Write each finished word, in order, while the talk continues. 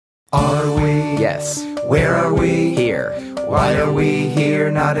Yes. Where are we? Here. Why are we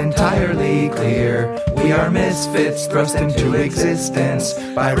here? Not entirely clear. We are misfits thrust into existence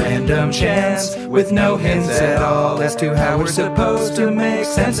by random chance, with no hints at all as to how we're supposed to make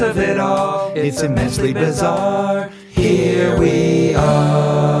sense of it all. It's immensely bizarre. Here we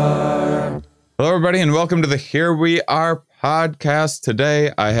are. Hello, everybody, and welcome to the Here We Are podcast.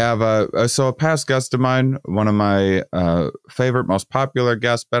 Today, I have a past guest of mine, one of my favorite, most popular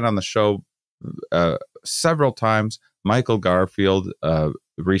guests, been on the show several times. Michael Garfield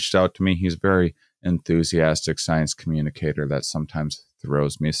reached out to me. He's a very enthusiastic science communicator that sometimes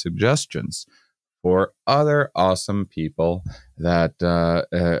throws me suggestions for other awesome people that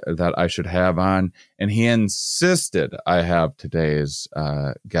that I should have on, and he insisted I have today's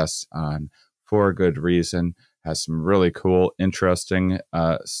guest on for good reason. Has some really cool, interesting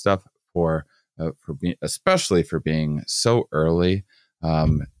stuff for being, especially for being so early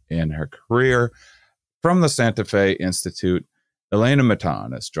in her career. From the Santa Fe Institute, Helena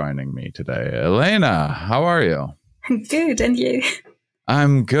Miton is joining me today. Helena, how are you? Good, and you?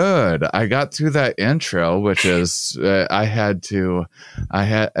 I'm good. I got through that intro, which is I had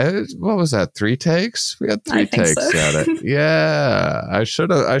what was that? 3 takes? We had 3 takes so. at it. Yeah, I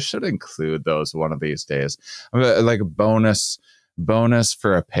should include those one of these days. Like a bonus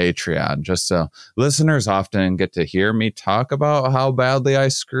for a Patreon, just so listeners often get to hear me talk about how badly I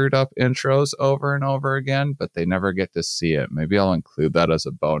screwed up intros over and over again, but they never get to see it. Maybe I'll include that as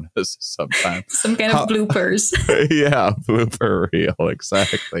a bonus sometime. Some kind of bloopers. Yeah, blooper reel,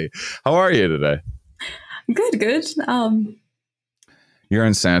 exactly. How are you today? Good. You're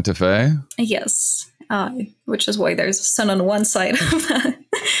in Santa Fe? Yes, which is why there's sun on one side of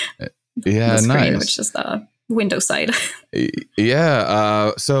the screen, nice. Which is the window side.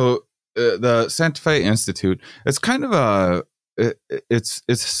 Yeah. So the Santa Fe Institute, it's kind of it's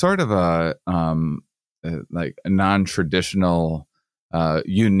sort of a like a non-traditional,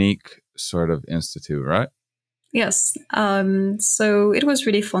 unique sort of institute, right? Yes. So it was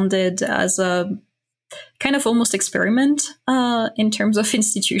really funded as a kind of almost experiment in terms of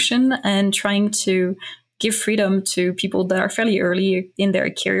institution, and trying to give freedom to people that are fairly early in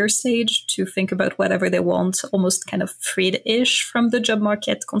their career stage to think about whatever they want, almost kind of freed-ish from the job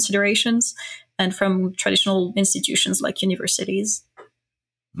market considerations and from traditional institutions like universities.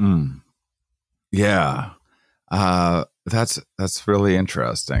 Yeah. That's really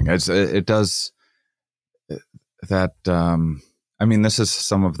interesting. It does that. I mean, this is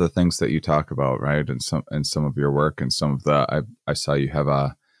some of the things that you talk about, right? And some of your work, and some of the, I saw you have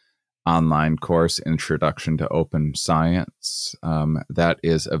a online course, Introduction to Open Science, that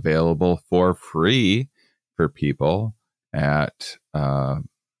is available for free for people at, I'm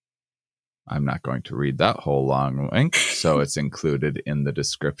not going to read that whole long link, so it's included in the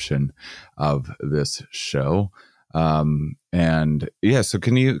description of this show. And yeah, so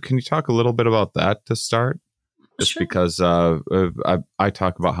can you talk a little bit about that to start? Just Sure. because I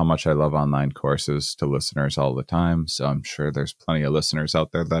talk about how much I love online courses to listeners all the time. So I'm sure there's plenty of listeners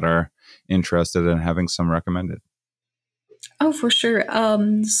out there that are interested in having some recommended. Oh, for sure.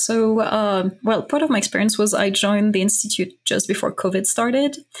 Well, part of my experience was I joined the Institute just before COVID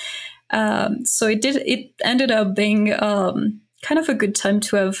started. So it ended up being kind of a good time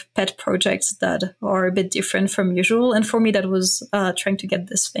to have pet projects that are a bit different from usual. And for me, that was trying to get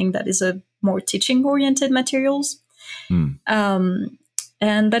this thing that is a more teaching-oriented materials. And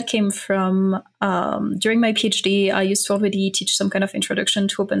that came from, during my PhD, I used to already teach some kind of introduction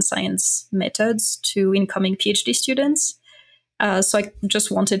to open science methods to incoming PhD students. So I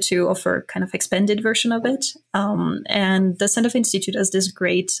just wanted to offer kind of expanded version of it. And the Santa Fe Institute has this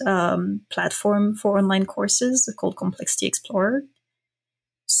great platform for online courses called Complexity Explorer.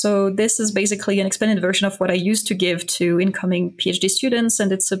 So this is basically an expanded version of what I used to give to incoming PhD students,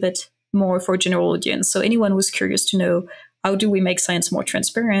 and it's a bit more for general audience. So anyone who's curious to know how do we make science more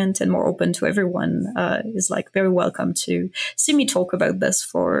transparent and more open to everyone is like very welcome to see me talk about this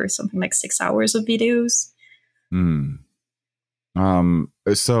for something like 6 hours of videos.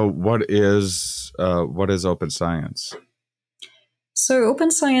 So what is open science? So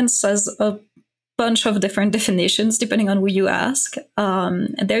open science has a bunch of different definitions depending on who you ask.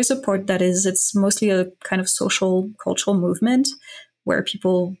 And there's a part that it's mostly a kind of social cultural movement where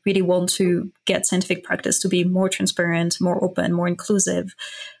people really want to get scientific practice to be more transparent, more open, more inclusive,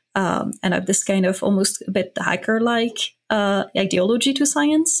 and have this kind of almost a bit hacker-like ideology to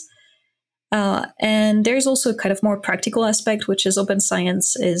science. And there's also a kind of more practical aspect, which is open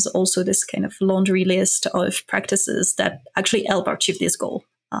science is also this kind of laundry list of practices that actually help achieve this goal.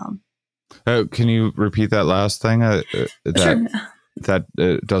 Can you repeat that last thing? Sure. That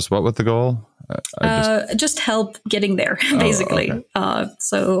does what with the goal? Just help getting there, basically. Oh, okay.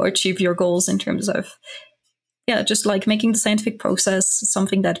 So achieve your goals in terms of, just like making the scientific process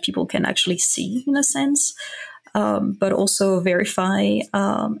something that people can actually see in a sense, but also verify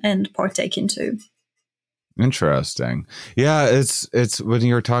and partake into. Interesting. Yeah, it's when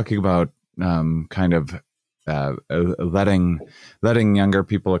you're talking about kind of letting younger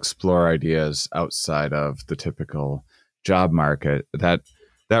people explore ideas outside of the typical job market, that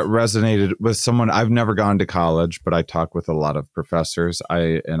resonated with someone. I've never gone to college, but I talk with a lot of professors.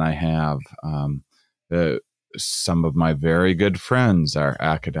 I have some of my very good friends are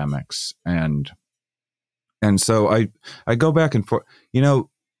academics, and so I go back and forth.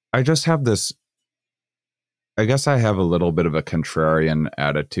 I just have this. I guess I have a little bit of a contrarian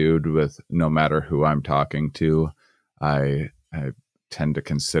attitude with no matter who I'm talking to. I tend to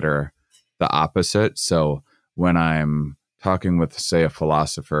consider the opposite. So when I'm talking with, say, a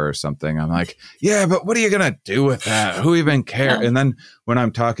philosopher or something, I'm like, yeah, but what are you going to do with that? Who even cares? Yeah. And then when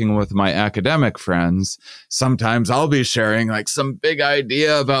I'm talking with my academic friends, sometimes I'll be sharing like some big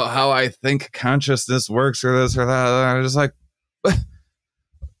idea about how I think consciousness works or this or that. And I'm just like,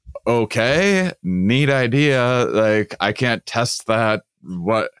 okay, neat idea. Like, I can't test that.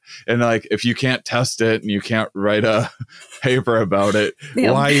 And like, if you can't test it and you can't write a paper about it,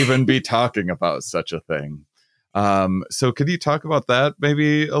 why even be talking about such a thing? So could you talk about that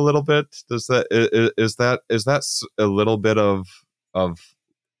maybe a little bit? Is that a little bit of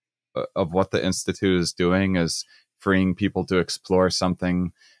what the Institute is doing, is freeing people to explore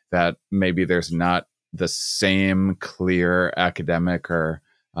something that maybe there's not the same clear academic or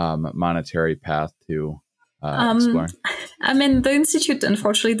monetary path to explore? I mean, the Institute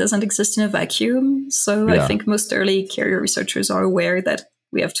unfortunately doesn't exist in a vacuum. So I think most early career researchers are aware that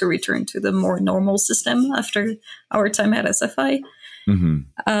we have to return to the more normal system after our time at SFI.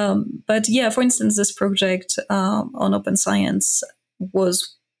 Mm-hmm. But yeah, for instance, this project on open science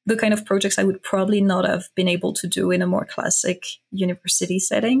was the kind of projects I would probably not have been able to do in a more classic university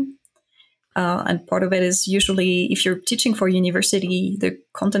setting. And part of it is usually if you're teaching for university, the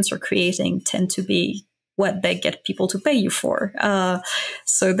contents you're creating tend to be what they get people to pay you for.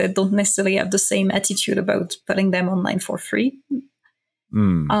 So they don't necessarily have the same attitude about putting them online for free.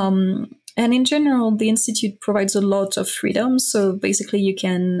 And in general, the Institute provides a lot of freedom. So basically, you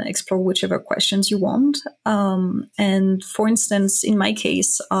can explore whichever questions you want. And for instance, in my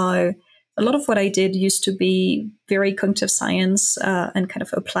case, a lot of what I did used to be very cognitive science and kind of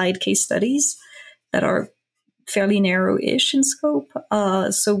applied case studies that are fairly narrow-ish in scope.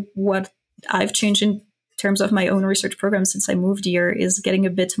 So what I've changed in terms of my own research program since I moved here is getting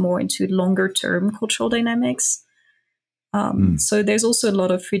a bit more into longer-term cultural dynamics. So there's also a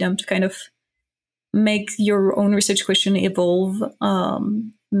lot of freedom to kind of make your own research question evolve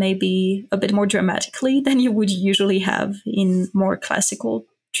maybe a bit more dramatically than you would usually have in more classical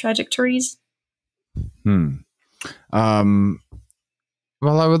trajectories. Well,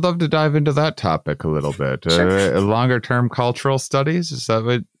 I would love to dive into that topic a little bit. Sure. Longer-term cultural studies, is that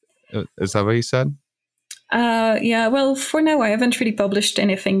what you said? Yeah, well, for now, I haven't really published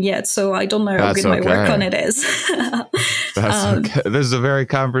anything yet, so I don't know how good my work on it is. That's okay. This is a very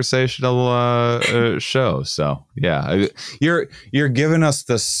conversational show, so yeah, you're giving us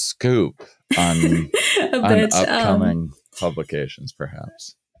the scoop on upcoming publications,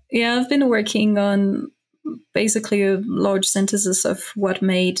 perhaps. Yeah, I've been working on basically a large synthesis of what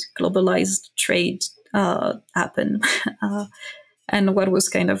made globalized trade happen. And what was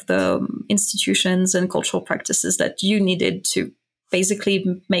kind of the institutions and cultural practices that you needed to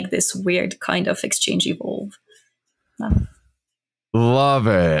basically make this weird kind of exchange evolve. Love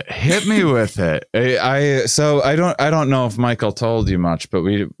it. Hit me with it. I don't know if Michael told you much, but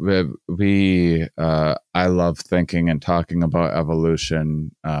I love thinking and talking about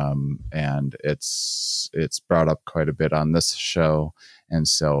evolution, and it's brought up quite a bit on this show, and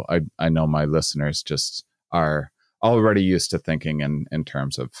so I know my listeners just are already used to thinking in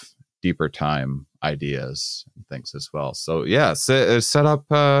terms of deeper time ideas and things as well. So yeah, set up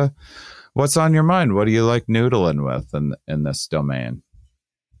what's on your mind. What do you like noodling with in this domain?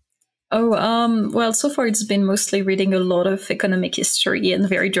 Well, so far it's been mostly reading a lot of economic history and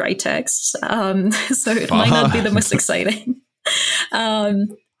very dry texts. So it might not be the most exciting. Yeah,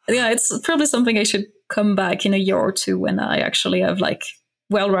 it's probably something I should come back in a year or two when I actually have like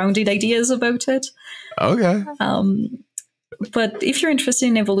well-rounded ideas about it. Okay. But if you're interested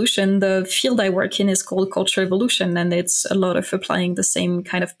in evolution, the field I work in is called cultural evolution, and it's a lot of applying the same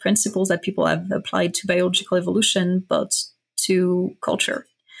kind of principles that people have applied to biological evolution, but to culture.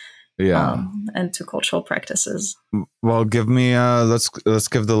 Yeah. And to cultural practices. Well, give me let's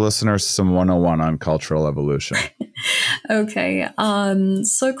give the listeners some 101 on cultural evolution. Okay.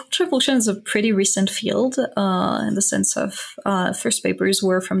 So cultural evolution is a pretty recent field in the sense of first papers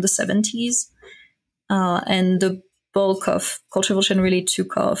were from the 70s. And the bulk of cultural evolution really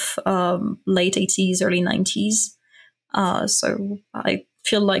took off late 80s, early 90s. So I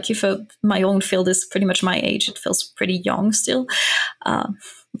feel like if my own field is pretty much my age, it feels pretty young still.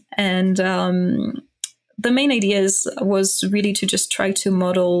 And the main ideas was really to just try to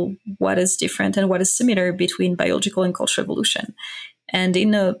model what is different and what is similar between biological and cultural evolution. And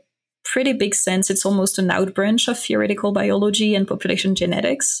in a pretty big sense, it's almost an outbranch of theoretical biology and population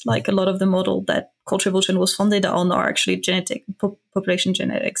genetics. Like a lot of the model that cultural evolution was founded on are actually population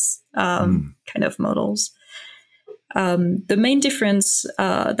genetics kind of models. The main difference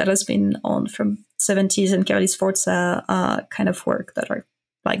that has been on from 70s and Carly Sforza kind of work that are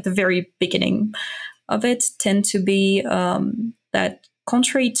like the very beginning of it tend to be that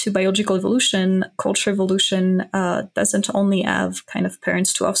contrary to biological evolution, cultural evolution doesn't only have kind of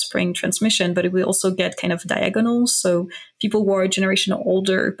parents to offspring transmission, but it will also get kind of diagonal. So people who are a generation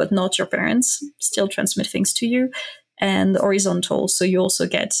older, but not your parents, still transmit things to you. And horizontal. So you also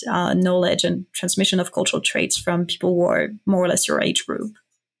get knowledge and transmission of cultural traits from people who are more or less your age group.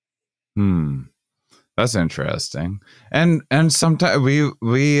 That's interesting. And sometimes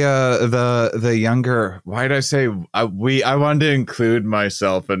the younger, why did I say I wanted to include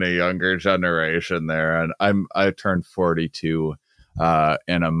myself in a younger generation there, and I turned 42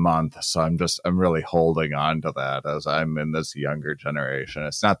 in a month, so I'm really holding on to that as I'm in this younger generation.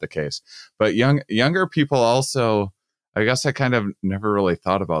 It's not the case, but younger people also, I guess I kind of never really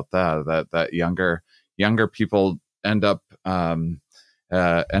thought about that younger people end up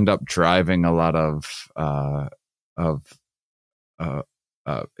driving a lot of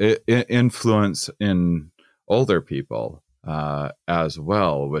influence in older people as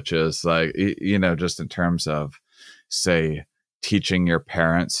well, which is like, just in terms of, say, teaching your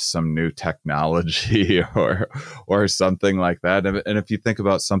parents some new technology or something like that. And if you think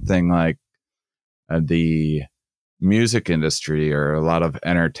about something like the music industry or a lot of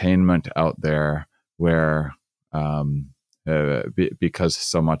entertainment out there where because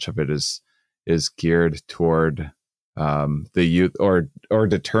so much of it is geared toward the youth or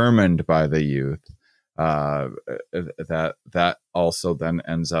determined by the youth, that also then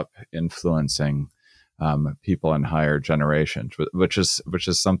ends up influencing people in higher generations, which is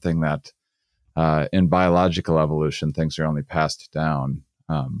something that in biological evolution things are only passed down.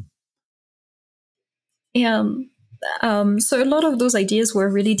 So a lot of those ideas were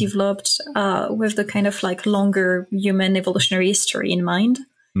really developed with the kind of like longer human evolutionary history in mind.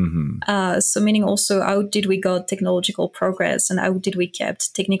 So meaning also, how did we got technological progress and how did we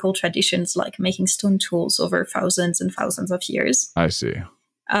kept technical traditions like making stone tools over thousands and thousands of years? I see.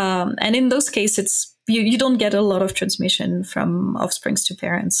 And in those cases, you don't get a lot of transmission from offsprings to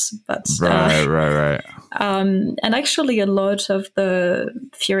parents, but right. And actually, a lot of the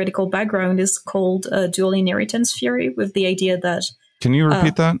theoretical background is called dual inheritance theory, with the idea that. Can you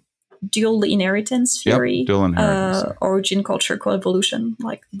repeat that? Dual inheritance theory, yep, dual inheritance. Origin, culture, coevolution.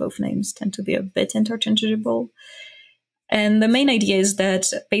 Like both names tend to be a bit interchangeable. And the main idea is that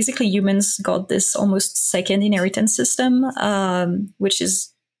basically humans got this almost second inheritance system, which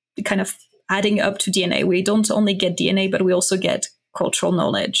is kind of adding up to DNA. We don't only get DNA, but we also get cultural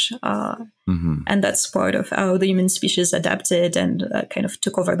knowledge. And that's part of how the human species adapted and kind of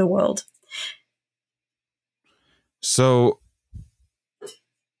took over the world. So,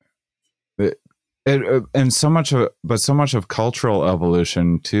 and so much of cultural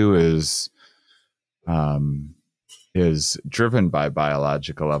evolution too is driven by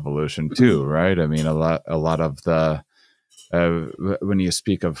biological evolution too, right? I mean, a lot of the when you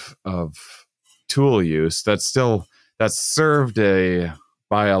speak of tool use, that's served a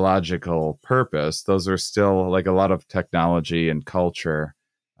biological purpose. Those are still like a lot of technology and culture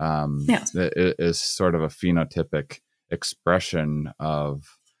is sort of a phenotypic expression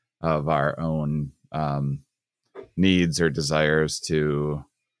of our own needs or desires to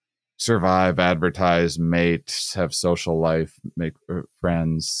survive, advertise, mate, have social life, make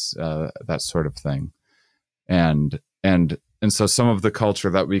friends, that sort of thing. And so some of the culture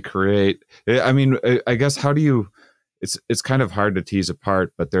that we create, I mean, I guess it's kind of hard to tease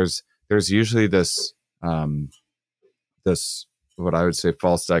apart, but there's usually this what I would say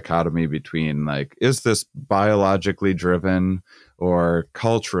false dichotomy between like, is this biologically driven or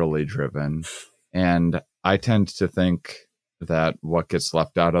culturally driven? And I tend to think that what gets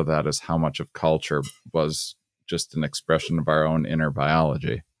left out of that is how much of culture was just an expression of our own inner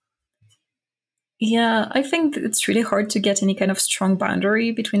biology. Yeah, I think it's really hard to get any kind of strong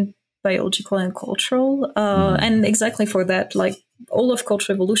boundary between biological and cultural. And exactly for that, like all of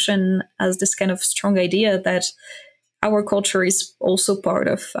cultural evolution has this kind of strong idea that our culture is also part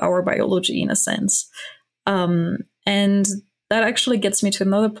of our biology in a sense. And that actually gets me to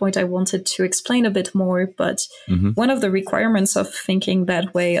another point I wanted to explain a bit more. But one of the requirements of thinking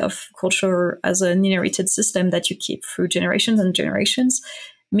that way of culture as an inherited system that you keep through generations and generations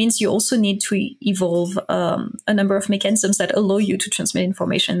means you also need to evolve a number of mechanisms that allow you to transmit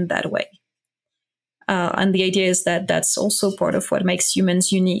information that way. And the idea is that that's also part of what makes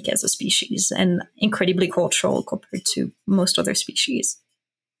humans unique as a species and incredibly cultural compared to most other species.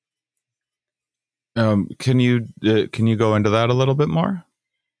 Can you go into that a little bit more?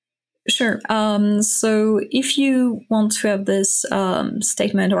 Sure. So if you want to have this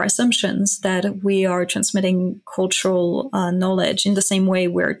statement or assumptions that we are transmitting cultural knowledge in the same way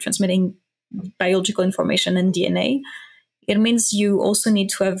we're transmitting biological information and DNA, it means you also need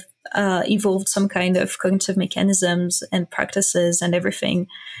to have evolved some kind of cognitive mechanisms and practices and everything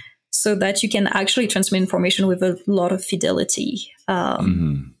so that you can actually transmit information with a lot of fidelity.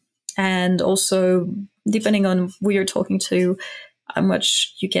 And also, depending on who you're talking to, how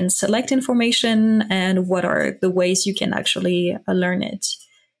much you can select information and what are the ways you can actually learn it.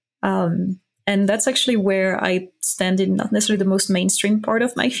 And that's actually where I stand in not necessarily the most mainstream part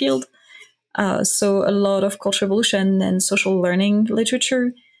of my field. So a lot of cultural evolution and social learning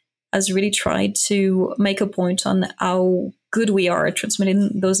literature has really tried to make a point on how good we are at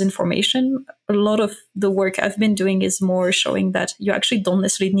transmitting those information. A lot of the work I've been doing is more showing that you actually don't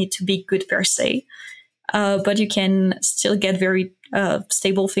necessarily need to be good per se, but you can still get very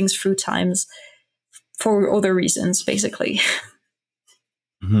stable things through times for other reasons, basically.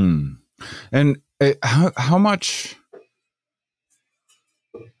 And how much,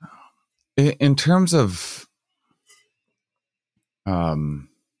 in terms of,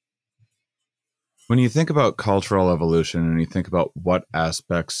 when you think about cultural evolution and you think about what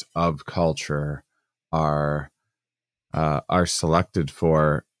aspects of culture are selected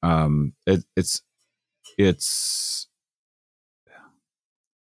for, it's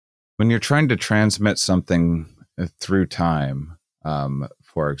when you're trying to transmit something through time,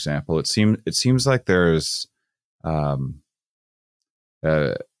 for example, it seems like there's, and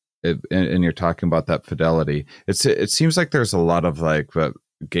you're talking about that fidelity. It seems like there's a lot of like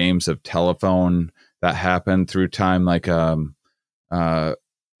games of telephone that happen through time, like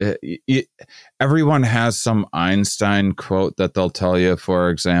everyone has some Einstein quote that they'll tell you,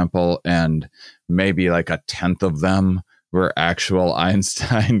 for example, and maybe like a tenth of them were actual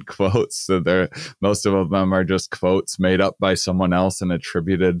Einstein quotes. So most of them are just quotes made up by someone else and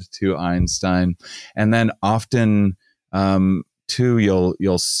attributed to Einstein. And then often, too,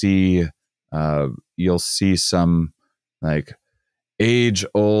 you'll see some like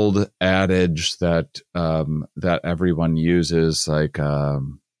age-old adage that everyone uses, like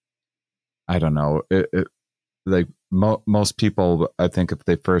I don't know, like most people, I think, if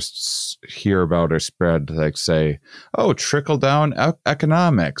they first hear about or spread, like say, "Oh, trickle down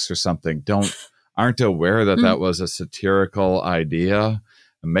economics" or something, aren't aware that that was a satirical idea,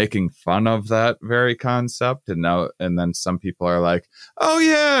 making fun of that very concept. And then some people are like, "Oh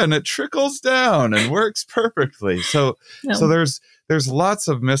yeah, and it trickles down and works perfectly." So there's lots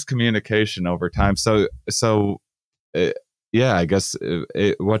of miscommunication over time. So yeah, I guess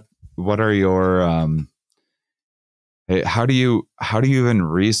what are your how do you even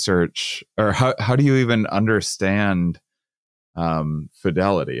research, or how do you even understand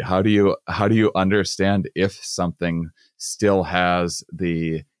fidelity? How do you understand if something still has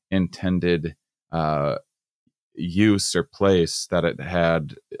the intended use or place that it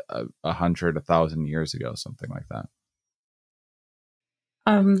had 100, 1,000 years ago, something like that?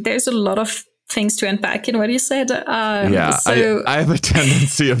 There's a lot of things to unpack in what you said. Yeah, so I have a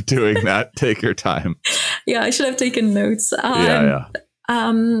tendency of doing that. Take your time. Yeah, I should have taken notes. Yeah.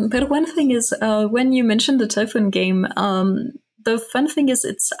 But one thing is, when you mentioned the telephone game, the fun thing is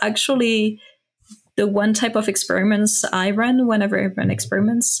it's actually the one type of experiments I run whenever I run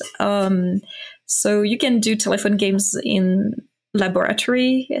experiments. So you can do telephone games in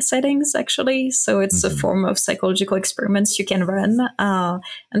laboratory settings, actually. So it's a form of psychological experiments you can run. And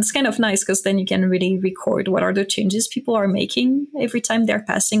it's kind of nice because then you can really record what are the changes people are making every time they're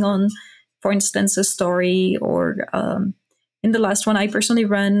passing on, for instance, a story. Or in the last one I personally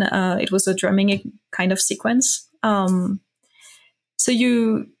ran, it was a drumming kind of sequence. So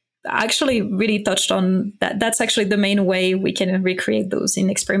you actually really touched on that. That's actually the main way we can recreate those in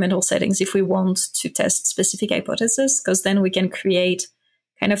experimental settings if we want to test specific hypotheses, because then we can create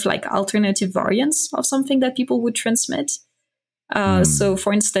kind of like alternative variants of something that people would transmit. So,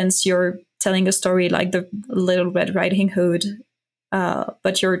 for instance, you're telling a story like the Little Red Riding Hood,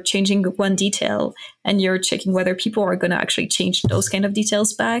 but you're changing one detail, and you're checking whether people are going to actually change those kind of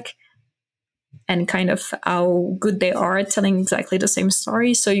details back, and kind of how good they are at telling exactly the same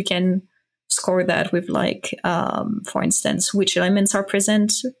story. So you can score that with, like, for instance, which elements are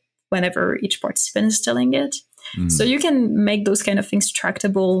present whenever each participant is telling it. So you can make those kind of things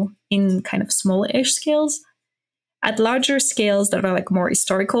tractable in kind of small-ish scales. At larger scales that are like more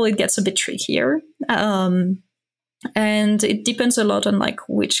historical, it gets a bit trickier. And it depends a lot on like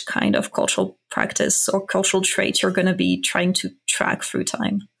which kind of cultural practice or cultural trait you're going to be trying to track through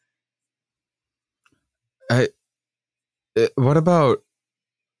time. What about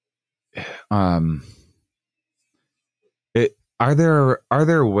are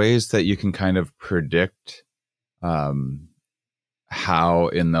there ways that you can kind of predict how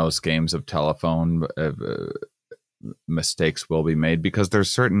in those games of telephone mistakes will be made? Because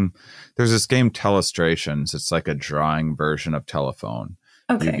there's this game Telestrations. It's like a drawing version of telephone.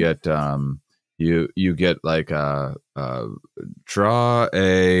 Okay. You get like draw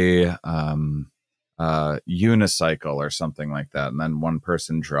a unicycle or something like that, and then one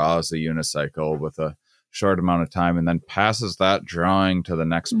person draws a unicycle with a short amount of time and then passes that drawing to the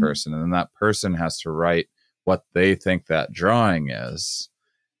next person, and then that person has to write what they think that drawing is,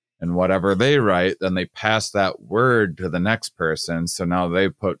 and whatever they write, then they pass that word to the next person. So now they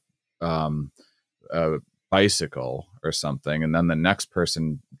put a bicycle or something, and then the next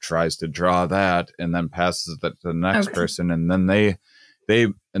person tries to draw that and then passes that to the next person, and then they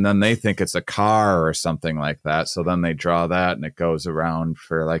think it's a car or something like that. So then they draw that, and it goes around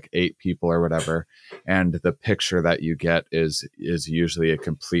for like 8 people or whatever. And the picture that you get is usually a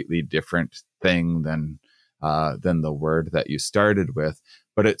completely different thing than the word that you started with.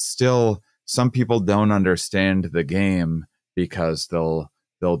 But it's still, some people don't understand the game because they'll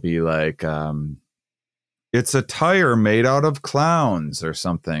be like, it's a tire made out of clowns or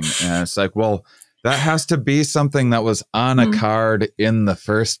something. And it's like, well, that has to be something that was on a card in the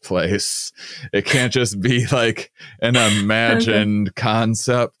first place. It can't just be like an imagined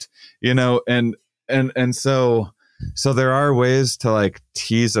concept, you know? And so there are ways to like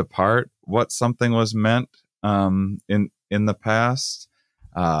tease apart what something was meant in the past.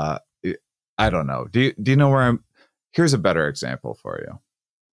 I don't know. Do you know where here's a better example for you.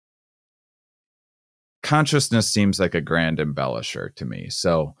 Consciousness seems like a grand embellisher to me.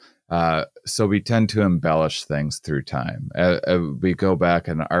 So we tend to embellish things through time. We go back,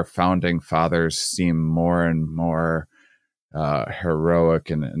 and our founding fathers seem more and more heroic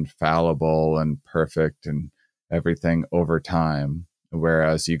and infallible and perfect and everything over time.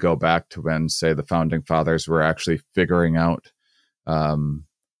 Whereas you go back to when, say, the founding fathers were actually figuring out some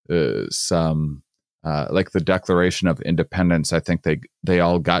like the Declaration of Independence. I think they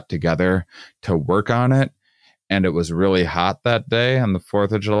all got together to work on it. And it was really hot that day on the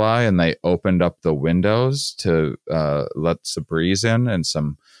 4th of July, and they opened up the windows to let some breeze in, and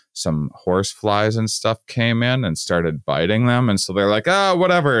some horse flies and stuff came in and started biting them. And so they're like,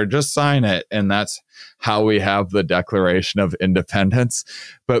 whatever, just sign it. And that's how we have the Declaration of Independence.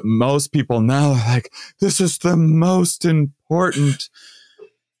 But most people now are like, this is the most important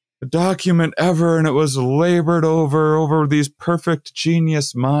document ever, and it was labored over these perfect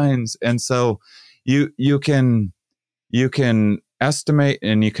genius minds. And so you can estimate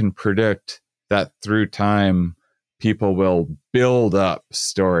and you can predict that through time people will build up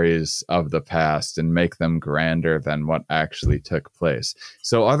stories of the past and make them grander than what actually took place.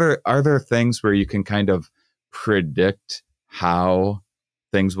 So are there things where you can kind of predict how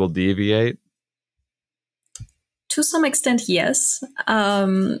things will deviate? To some extent, yes.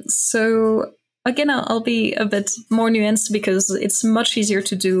 So again, I'll be a bit more nuanced because it's much easier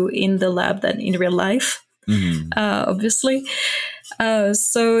to do in the lab than in real life, obviously.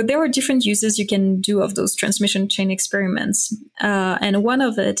 So there are different uses you can do of those transmission chain experiments. And one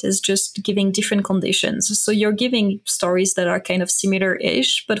of it is just giving different conditions. So you're giving stories that are kind of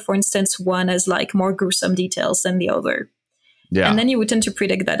similar-ish, but for instance, one has like more gruesome details than the other. Yeah. And then you would tend to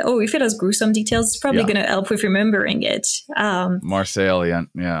predict that, if it has gruesome details, it's probably going to help with remembering it. More salient,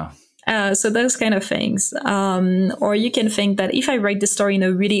 yeah. So those kind of things. Or you can think that if I write the story in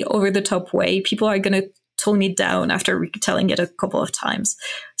a really over-the-top way, people are going to tone it down after retelling it a couple of times.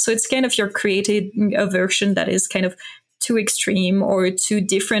 So it's kind of you're creating a version that is kind of too extreme or too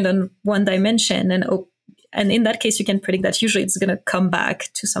different on one dimension. And in that case, you can predict that usually it's going to come back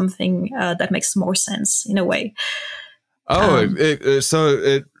to something that makes more sense in a way. So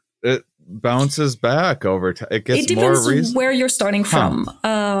bounces back over time. It gets more reason. It depends where you're starting from.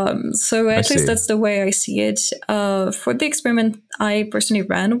 So at least that's the way I see it. For the experiment I personally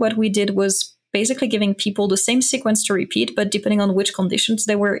ran, what we did was basically giving people the same sequence to repeat, but depending on which conditions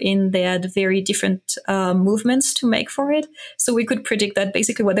they were in, they had very different movements to make for it. So we could predict that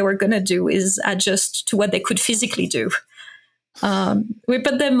basically what they were going to do is adjust to what they could physically do. We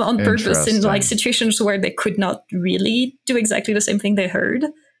put them on purpose in like situations where they could not really do exactly the same thing they heard.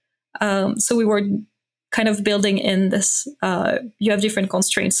 So we were kind of building in this, you have different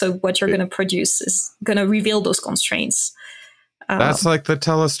constraints. So what you're going to produce is going to reveal those constraints. That's like the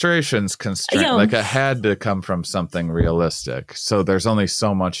telestrations constraint. Yeah. Like it had to come from something realistic. So there's only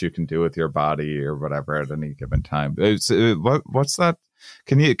so much you can do with your body or whatever at any given time. What's that?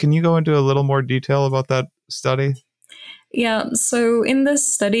 Can you go into a little more detail about that study? Yeah. So in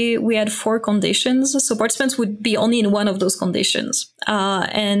this study, we had 4 conditions. So participants would be only in one of those conditions.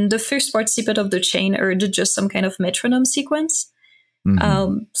 And the first participant of the chain heard just some kind of metronome sequence.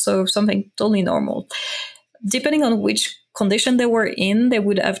 So something totally normal. Depending on which condition they were in, they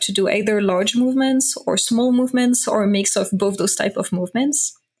would have to do either large movements or small movements or a mix of both those type of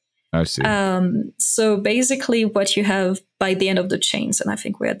movements. I see. So basically what you have by the end of the chains, and I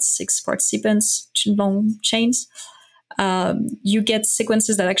think we had 6 participants, long chains, you get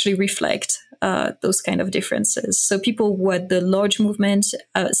sequences that actually reflect those kind of differences. So people who had the large movement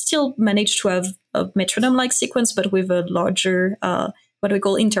still managed to have a metronome-like sequence, but with a larger what we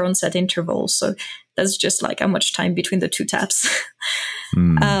call inter-onset interval. So that's just like how much time between the 2 taps.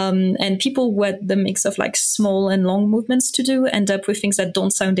 And people who had the mix of like small and long movements to do end up with things that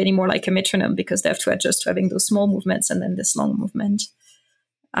don't sound anymore like a metronome because they have to adjust to having those small movements and then this long movement.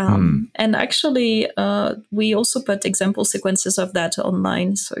 And actually, we also put example sequences of that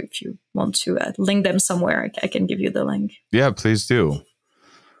online. So if you want to link them somewhere, I can give you the link. Yeah, please do.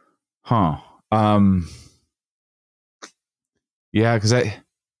 Yeah, because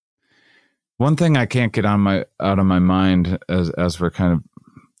one thing I can't get out of my mind as we're kind of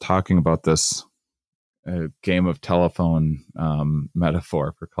talking about this game of telephone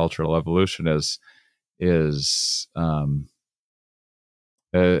metaphor for cultural evolution is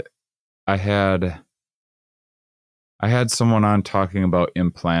I had someone on talking about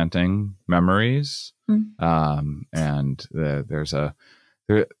implanting memories, and there's a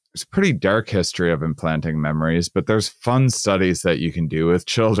pretty dark history of implanting memories, but there's fun studies that you can do with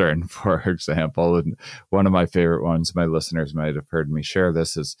children, for example. And one of my favorite ones, my listeners might have heard me share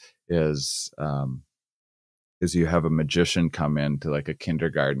this, is you have a magician come into like a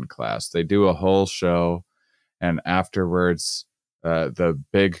kindergarten class. They do a whole show, and afterwards, the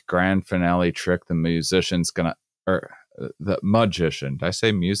big grand finale trick, the magician, did I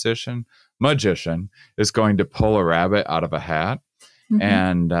say musician? Magician is going to pull a rabbit out of a hat.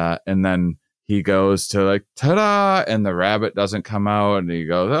 And then he goes to like, ta-da, and the rabbit doesn't come out, and he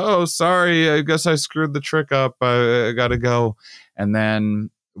goes, oh, sorry, I guess I screwed the trick up. I gotta go. And then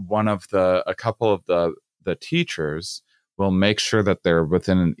a couple of the teachers will make sure that they're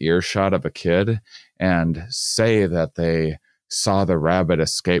within an earshot of a kid and say that they saw the rabbit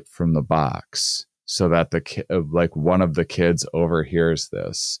escape from the box, so that like one of the kids overhears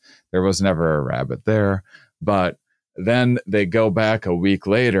this. There was never a rabbit there, but then they go back a week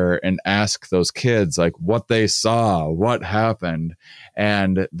later and ask those kids like what they saw, what happened.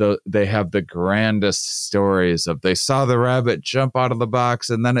 And they have the grandest stories of they saw the rabbit jump out of the box,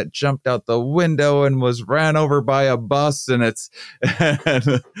 and then it jumped out the window and was ran over by a bus. And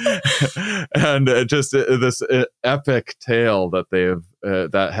and just this epic tale that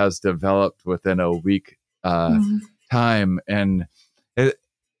that has developed within a week time. And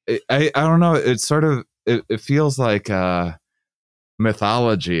I don't know, it's sort of, it feels like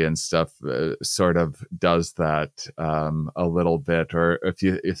mythology and stuff sort of does that a little bit. Or if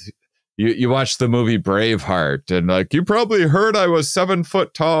you watch the movie Braveheart, and like, you probably heard I was 7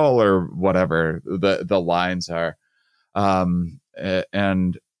 foot tall, or whatever the lines are.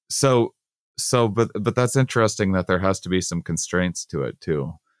 And so, but that's interesting that there has to be some constraints to it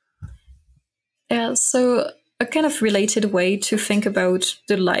too. Yeah. So a kind of related way to think about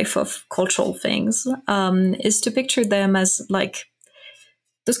the life of cultural things is to picture them as like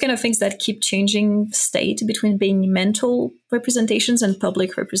those kind of things that keep changing state between being mental representations and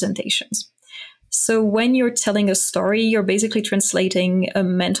public representations. So when you're telling a story, you're basically translating a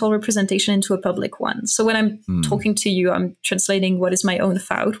mental representation into a public one. So when I'm talking to you, I'm translating what is my own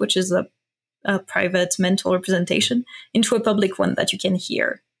thought, which is a private mental representation, into a public one that you can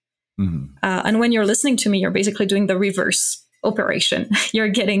hear. And when you're listening to me, you're basically doing the reverse operation. You're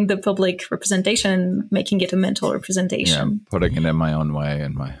getting the public representation and making it a mental representation. Yeah, putting it in my own way.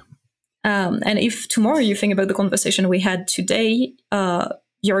 And if tomorrow you think about the conversation we had today,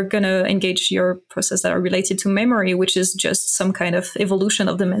 you're going to engage your process that are related to memory, which is just some kind of evolution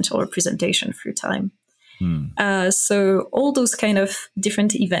of the mental representation through time. So all those kind of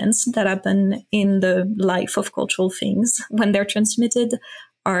different events that happen in the life of cultural things when they're transmitted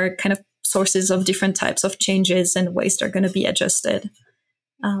are kind of sources of different types of changes and ways they're going to be adjusted.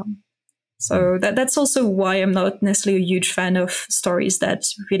 So that's also why I'm not necessarily a huge fan of stories that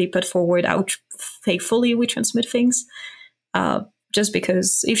really put forward how faithfully we transmit things. Just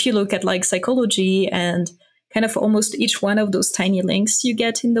because if you look at like psychology and kind of almost each one of those tiny links you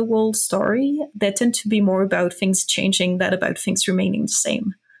get in the whole story, they tend to be more about things changing than about things remaining the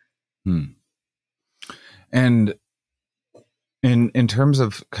same. And in terms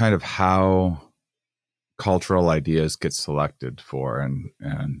of kind of how cultural ideas get selected for and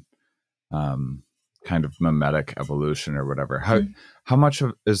kind of mimetic evolution or whatever, how much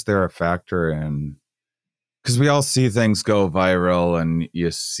is there a factor in, because we all see things go viral and you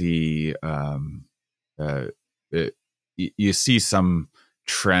see you see some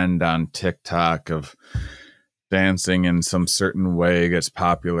trend on TikTok of dancing in some certain way gets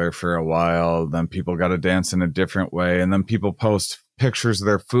popular for a while, then people got to dance in a different way, and then people post pictures of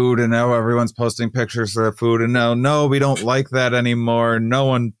their food, and now everyone's posting pictures of their food, and now no, we don't like that anymore. No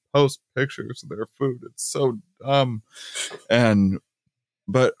one posts pictures of their food. It's so dumb.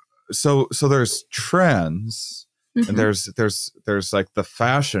 But so there's trends, and there's like the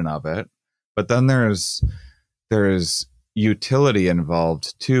fashion of it, but then there's utility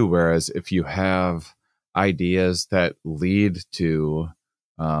involved too. Whereas if you have ideas that lead to,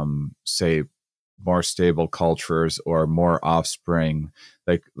 say, more stable cultures or more offspring,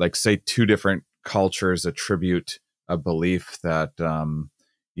 like say two different cultures attribute a belief that,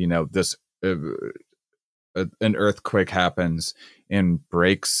 this an earthquake happens and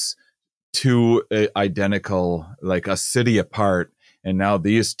breaks two identical, like a city apart, and now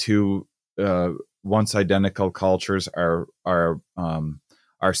these two once identical cultures are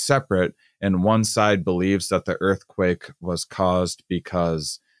separate, and one side believes that the earthquake was caused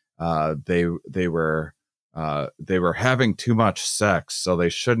because they were having too much sex, so they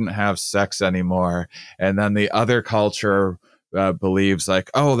shouldn't have sex anymore, and then the other culture believes like,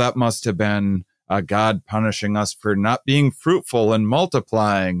 oh, that must have been God punishing us for not being fruitful and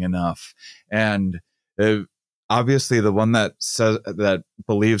multiplying enough. And obviously the one that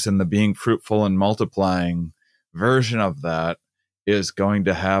believes in the being fruitful and multiplying version of that is going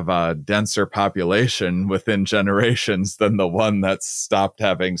to have a denser population within generations than the one that's stopped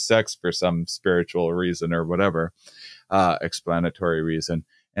having sex for some spiritual reason or whatever explanatory reason.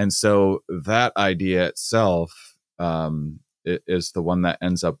 And so that idea itself is the one that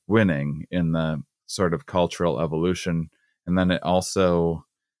ends up winning in the sort of cultural evolution. And then it also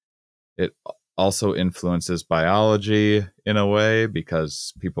influences biology in a way,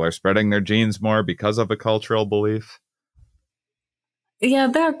 because people are spreading their genes more because of a cultural belief. Yeah,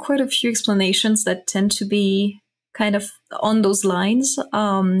 there are quite a few explanations that tend to be kind of on those lines.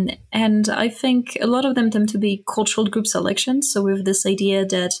 And I think a lot of them tend to be cultural group selection. So with this idea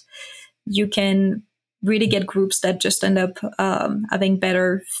that you can really get groups that just end up having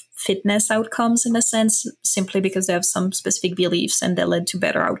better fitness outcomes in a sense, simply because they have some specific beliefs and they led to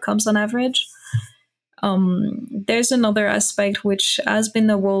better outcomes on average. There's another aspect which has been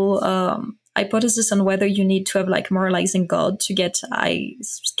the whole hypothesis on whether you need to have like moralizing God to get high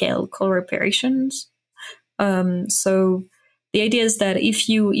scale cooperations. So the idea is that if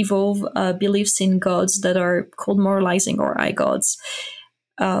you evolve beliefs in gods that are called moralizing or high gods,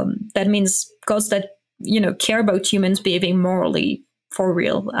 that means gods that care about humans behaving morally for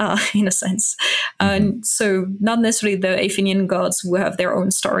real, in a sense. So not necessarily the Athenian gods who have their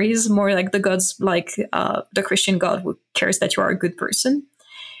own stories, more like the gods like the Christian God who cares that you are a good person.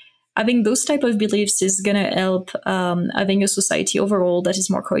 Having those type of beliefs is going to help having a society overall that is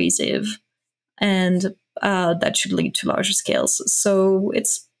more cohesive, and that should lead to larger scales. So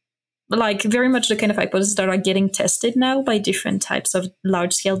it's like very much the kind of hypotheses that are getting tested now by different types of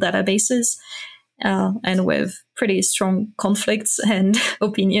large-scale databases, and with pretty strong conflicts and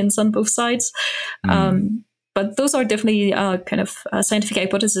opinions on both sides. But those are definitely kind of scientific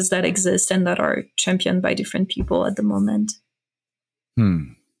hypotheses that exist and that are championed by different people at the moment.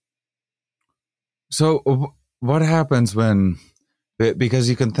 So what happens when, because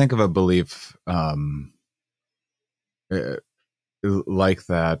you can think of a belief like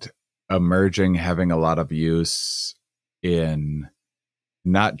that emerging, having a lot of use in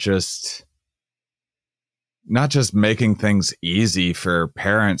not just making things easy for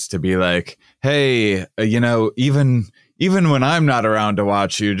parents to be like, hey, even even when I'm not around to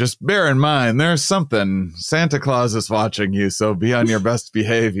watch you, just bear in mind there's something. Santa Claus is watching you, so be on your best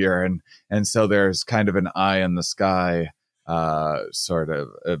behavior. And so there's kind of an eye in the sky sort of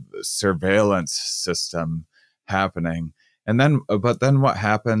a surveillance system happening. And then, but then what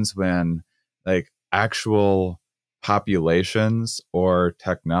happens when like actual populations or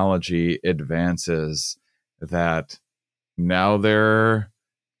technology advances that now there's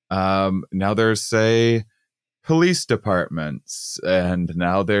say police departments, and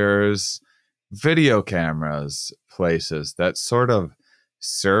now there's video cameras places that sort of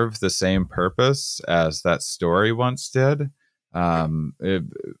serve the same purpose as that story once did. Would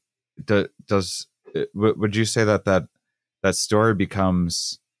you say that story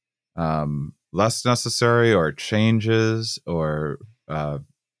becomes less necessary or changes, or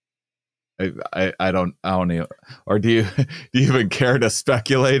I don't know, or do you even care to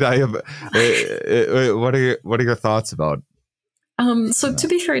speculate? What are your thoughts about? So to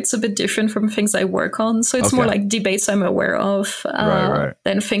be fair, it's a bit different from things I work on. So it's more like debates I'm aware of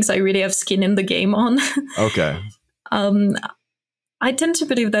than things I really have skin in the game on. Okay. I tend to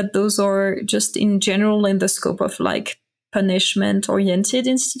believe that those are just in general in the scope of like punishment-oriented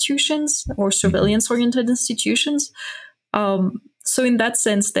institutions or surveillance-oriented institutions. So in that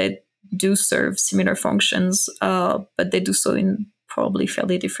sense, they do serve similar functions, but they do so in probably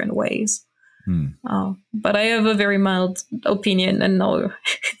fairly different ways. But I have a very mild opinion and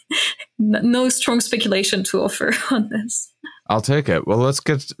no strong speculation to offer on this. I'll take it. Well, let's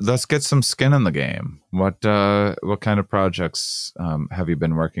get some skin in the game. What kind of projects have you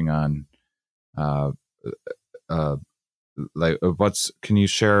been working on? Can you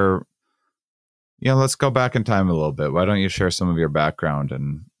share? Yeah, let's go back in time a little bit. Why don't you share some of your background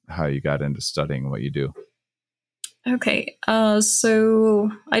and how you got into studying what you do? Okay, so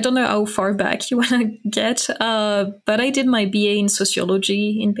I don't know how far back you want to get, but I did my BA in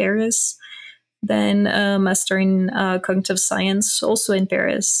sociology in Paris, then a master in cognitive science, also in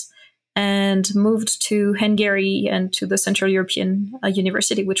Paris, and moved to Hungary and to the Central European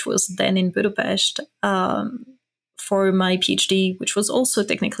University, which was then in Budapest, for my PhD, which was also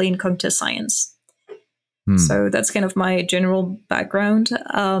technically in cognitive science. So that's kind of my general background.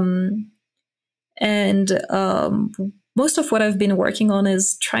 Most of what I've been working on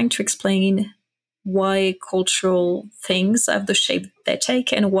is trying to explain why cultural things have the shape they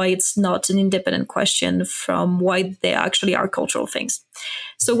take and why it's not an independent question from why they actually are cultural things.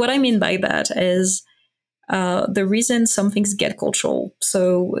 So what I mean by that is the reason some things get cultural.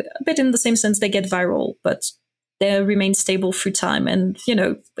 So a bit in the same sense they get viral, but they remain stable through time. And, you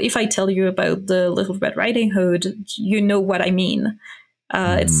know, if I tell you about the Little Red Riding Hood, you know what I mean.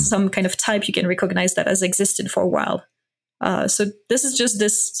 It's some kind of type you can recognize that has existed for a while. So this is just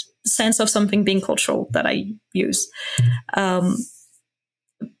this sense of something being cultural that I use. The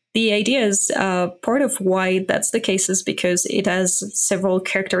idea is part of why that's the case is because it has several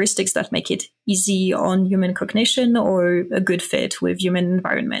characteristics that make it easy on human cognition or a good fit with human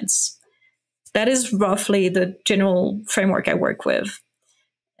environments. That is roughly the general framework I work with.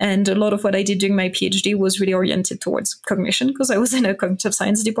 And a lot of what I did during my PhD was really oriented towards cognition because I was in a cognitive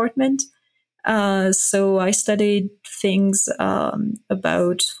science department. So I studied things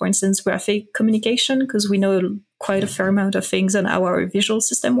about, for instance, graphic communication, because we know quite a fair amount of things on how our visual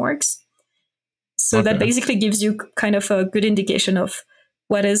system works. So that basically gives you kind of a good indication of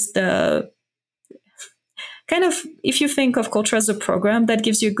what is the kind of, if you think of culture as a program, that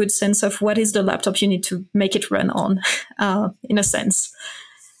gives you a good sense of what is the laptop you need to make it run on, in a sense.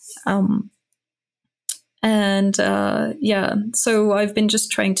 So I've been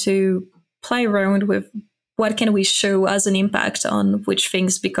just trying to play around with what can we show as an impact on which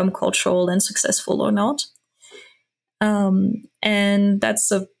things become cultural and successful or not. And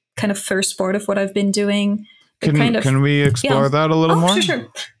that's a kind of first part of what I've been doing. Can we explore that a little more? Sure.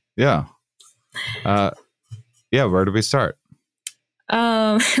 Yeah. Where do we start?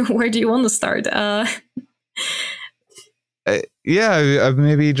 Where do you want to start?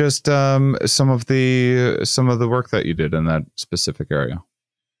 Maybe just some of the work that you did in that specific area.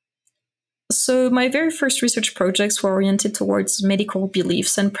 So my very first research projects were oriented towards medical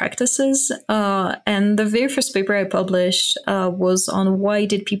beliefs and practices. And the very first paper I published was on why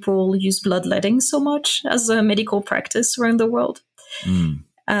did people use bloodletting so much as a medical practice around the world.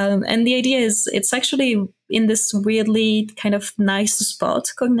 And the idea is it's actually in this weirdly kind of nice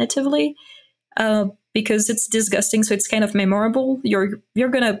spot cognitively, because it's disgusting. So it's kind of memorable. You're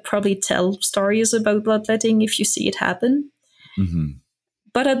going to probably tell stories about bloodletting if you see it happen.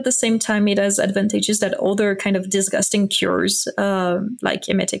 But at the same time, it has advantages that other kind of disgusting cures, like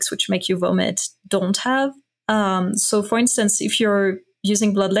emetics, which make you vomit, don't have. So for instance, if you're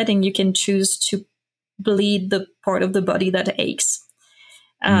using bloodletting, you can choose to bleed the part of the body that aches.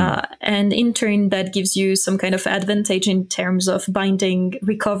 And in turn, that gives you some kind of advantage in terms of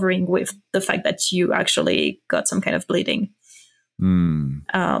recovering with the fact that you actually got some kind of bleeding.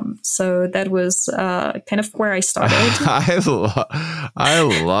 So that was kind of where I started. I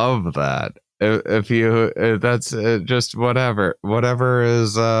love that. That's just whatever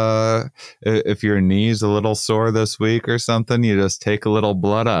is, if your knee's a little sore this week or something, you just take a little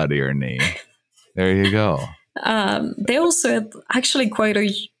blood out of your knee. There you go. They also had actually quite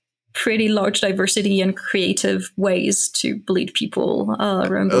a pretty large diversity and creative ways to bleed people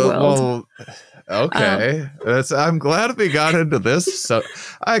around the world. Well, okay, I'm glad we got into this. So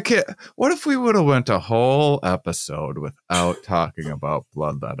I can't. What if we would have went a whole episode without talking about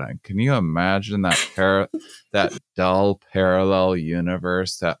bloodletting? Can you imagine that dull parallel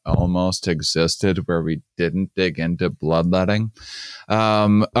universe that almost existed where we didn't dig into bloodletting?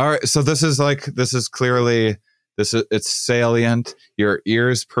 All right, so this is clearly. It's salient. Your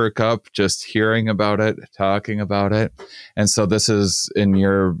ears perk up just hearing about it, talking about it, and so this is in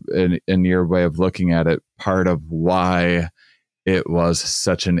your way of looking at it. Part of why it was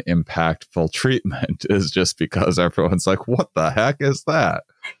such an impactful treatment is just because everyone's like, "What the heck is that?"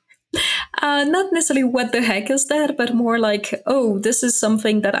 Not necessarily what the heck is that, but more like, oh, this is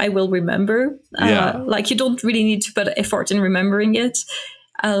something that I will remember. Like you don't really need to put effort in remembering it.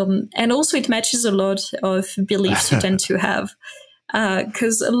 And also it matches a lot of beliefs you tend to have.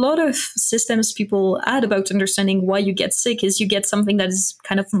 Because a lot of systems people add about understanding why you get sick is you get something that is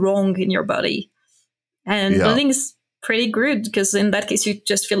kind of wrong in your body. And bleeding is pretty good because in that case, you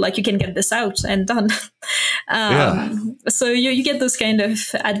just feel like you can get this out and done. So you get those kind of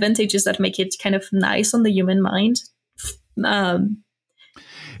advantages that make it kind of nice on the human mind.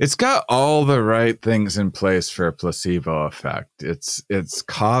 It's got all the right things in place for a placebo effect. It's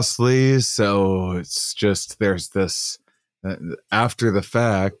costly, so it's just there's this after the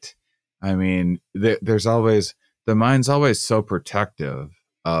fact. I mean, there's always the mind's always so protective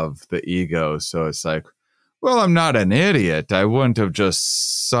of the ego, so it's like, well, I'm not an idiot. I wouldn't have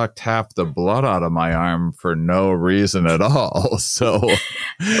just sucked half the blood out of my arm for no reason at all. So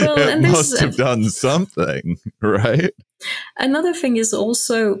it must have done something, right? Another thing is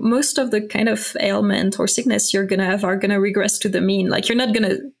also most of the kind of ailment or sickness you're going to have are going to regress to the mean. Like you're not going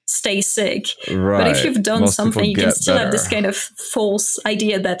to stay sick. Right. But if you've done something, you can still better. have this kind of false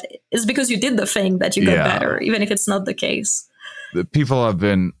idea that it's because you did the thing that you got better, even if it's not the case. People are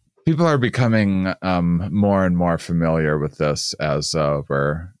becoming more and more familiar with this as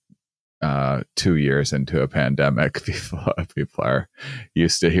we're 2 years into a pandemic. People are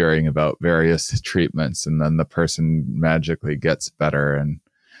used to hearing about various treatments, and then the person magically gets better. And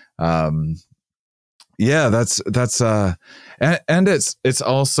that's and it's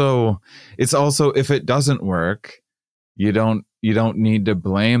also if it doesn't work, you don't need to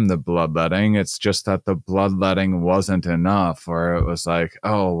blame the bloodletting. It's just that the bloodletting wasn't enough, or it was like,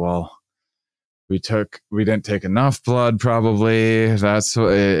 oh well, we didn't take enough blood, probably. That's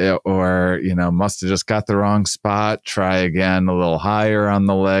or must have just got the wrong spot. Try again a little higher on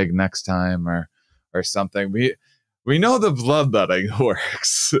the leg next time, or something. We know the bloodletting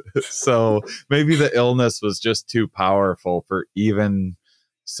works, so maybe the illness was just too powerful for even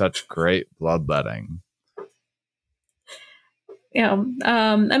such great bloodletting. Yeah,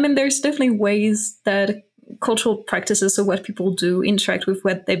 I mean, there's definitely ways that cultural practices of what people do interact with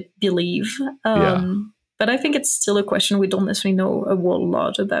what they believe. But I think it's still a question we don't necessarily know a whole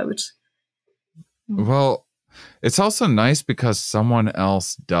lot about. Well, it's also nice because someone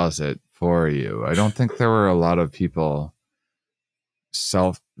else does it for you. I don't think there were a lot of people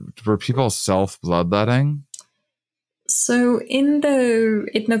self-bloodletting? So in the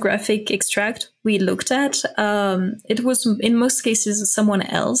ethnographic extract we looked at, it was in most cases someone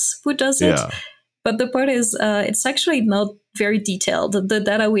else who does it. But the part is, it's actually not very detailed. The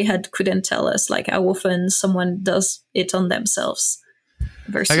data we had couldn't tell us like how often someone does it on themselves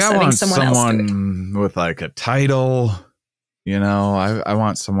versus having someone else do it. With like a title, I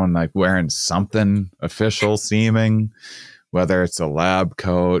want someone like wearing something official seeming, whether it's a lab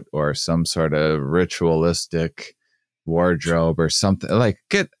coat or some sort of ritualistic wardrobe or something. Like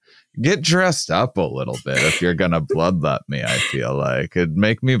get dressed up a little bit if you're gonna bloodlet me. I feel like it'd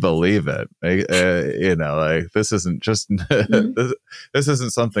make me believe it. Like this isn't just this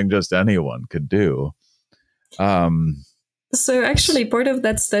isn't something just anyone could do. So actually, part of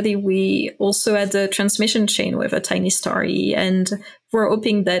that study, we also had a transmission chain with a tiny story, and we're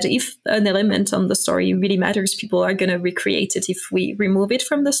hoping that if an element on the story really matters, people are going to recreate it if we remove it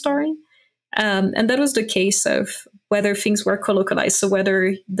from the story. And that was the case of whether things were colocalized, so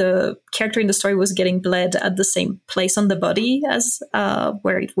whether the character in the story was getting bled at the same place on the body as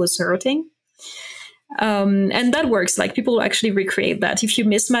where it was hurting. And that works. Like, people actually recreate that. If you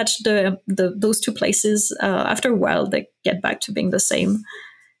mismatch those two places, after a while, they get back to being the same.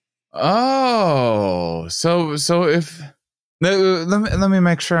 Oh, so if let me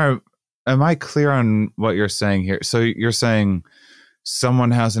make sure. Am I clear on what you're saying here? So you're saying someone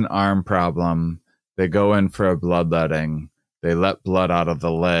has an arm problem, they go in for a bloodletting, they let blood out of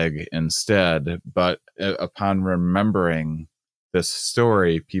the leg instead, but upon remembering this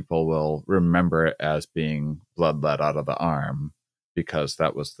story, people will remember it as being bloodlet out of the arm because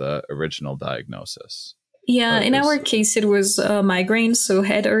that was the original diagnosis. Yeah, in our case, it was migraine, so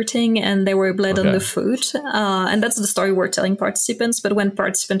head hurting, and they were bled on the foot. And that's the story we're telling participants. But when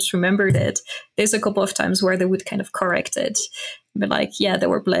participants remembered it, there's a couple of times where they would kind of correct it. But like, yeah, they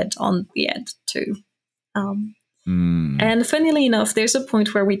were bled on the head too. And funnily enough, there's a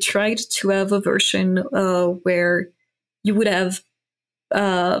point where we tried to have a version where you would have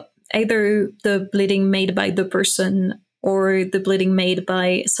either the bleeding made by the person or the bleeding made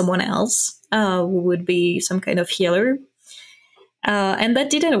by someone else, who would be some kind of healer. And that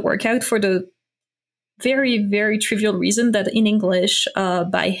didn't work out for the very, very trivial reason that in English,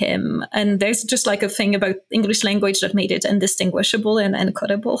 by him, and there's just like a thing about English language that made it indistinguishable and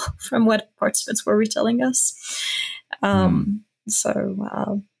uncodable from what participants were retelling us.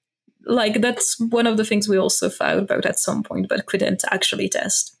 Like, that's one of the things we also found out at some point, but couldn't actually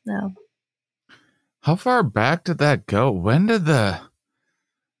test. No. How far back did that go? When did that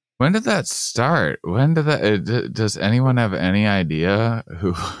start? When did that? Does anyone have any idea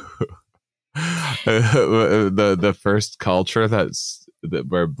who the first culture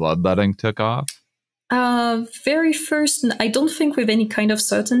where bloodletting took off? Very first, I don't think with any kind of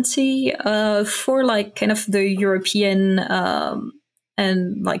certainty. For like kind of the European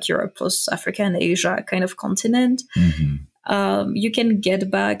and like Europe plus Africa and Asia kind of continent. You can get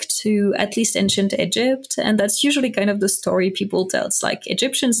back to at least ancient Egypt, and that's usually kind of the story people tell. It's like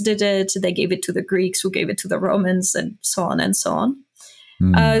Egyptians did it, they gave it to the Greeks, who gave it to the Romans, and so on and so on.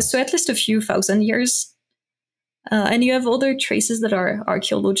 So at least a few thousand years. And you have other traces that are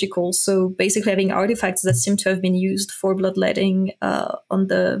archaeological, so basically having artifacts that seem to have been used for bloodletting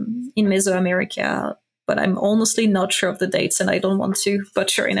in Mesoamerica. But I'm honestly not sure of the dates, and I don't want to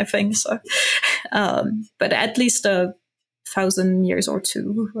butcher anything. So, but at least 1,000 years or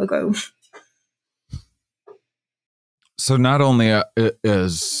two ago. So not only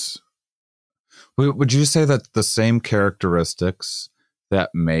would you say that the same characteristics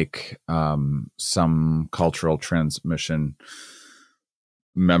that make some cultural transmission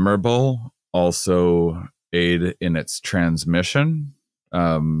memorable also aid in its transmission?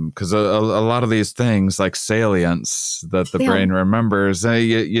 Because a lot of these things, like salience that the brain remembers,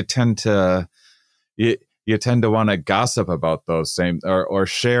 you tend to want to gossip about those same or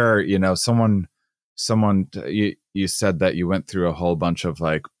share. You know, someone you said that you went through a whole bunch of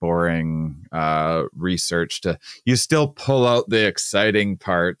like boring research you still pull out the exciting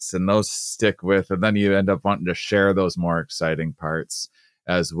parts and those stick with, and then you end up wanting to share those more exciting parts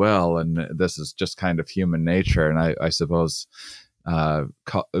as well. And this is just kind of human nature, and I suppose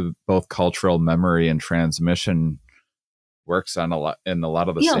both cultural memory and transmission works in a lot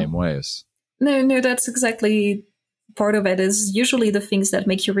of the same ways. No, that's exactly part of it. Is usually the things that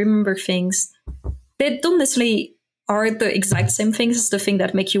make you remember things, they don't necessarily are the exact same things as the thing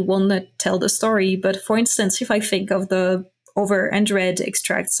that make you want to tell the story. But for instance, if I think of the over 100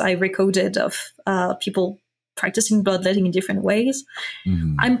 extracts I recorded of people practicing bloodletting in different ways,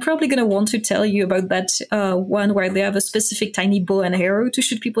 I'm probably going to want to tell you about that one where they have a specific tiny bow and arrow to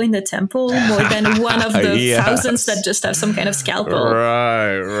shoot people in the temple more than one of the thousands that just have some kind of scalpel.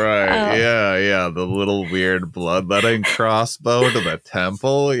 Right. Yeah. The little weird bloodletting crossbow to the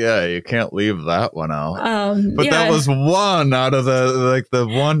temple. Yeah, you can't leave that one out. But that was one out of the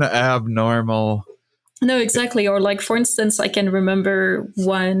one abnormal. No, exactly. Or like, for instance, I can remember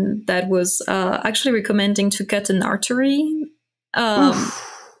one that was actually recommending to cut an artery. I'm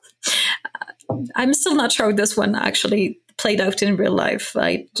still not sure how this one actually played out in real life.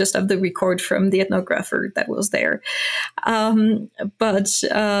 I just have the record from the ethnographer that was there. Yeah,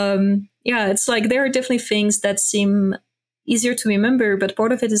 it's like there are definitely things that seem easier to remember, but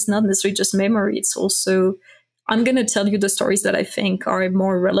part of it is not necessarily just memory. It's also, I'm going to tell you the stories that I think are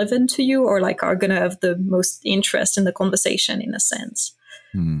more relevant to you, or like are going to have the most interest in the conversation, in a sense.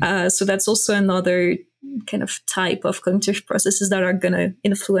 So that's also another kind of type of cognitive processes that are going to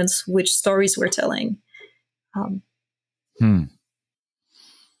influence which stories we're telling.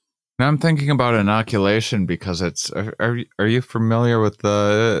 Now I'm thinking about inoculation because it's. Are you familiar with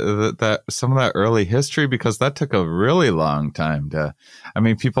that some of that early history? Because that took a really long time to. I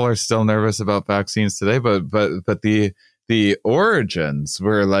mean, people are still nervous about vaccines today, but the origins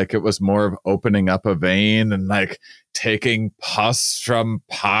were like it was more of opening up a vein and like taking pus from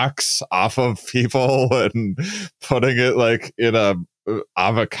pox off of people and putting it like in a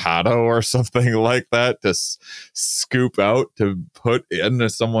avocado or something like that to scoop out to put into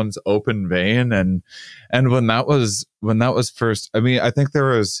someone's open vein. And when that was first, I mean, I think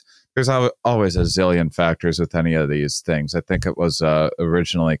there's always a zillion factors with any of these things. I think it was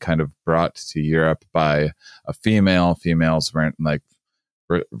originally kind of brought to Europe by a female. Females weren't like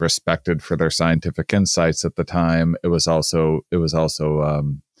respected for their scientific insights at the time. It was also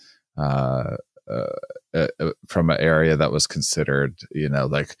from an area that was considered,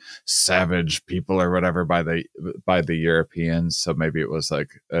 like savage people or whatever by the Europeans. So maybe it was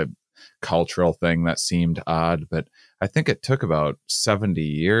like a cultural thing that seemed odd, but I think it took about 70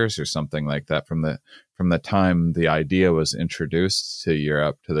 years or something like that from the time the idea was introduced to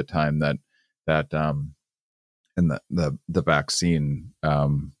Europe to the time that and the vaccine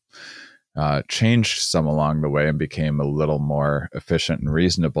changed some along the way and became a little more efficient and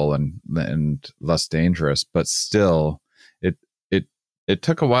reasonable and less dangerous. But still, it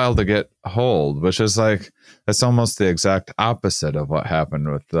took a while to get hold, which is like that's almost the exact opposite of what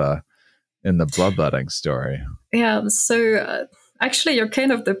happened with in the bloodletting story. Yeah. So actually, you're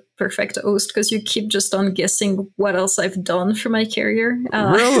kind of the perfect host because you keep just on guessing what else I've done for my career.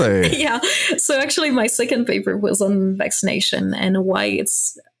 Really? Yeah. So actually, my second paper was on vaccination and why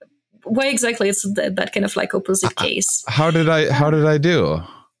exactly it's that kind of like opposite case. How did I do?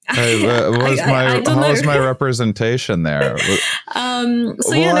 How was my representation there?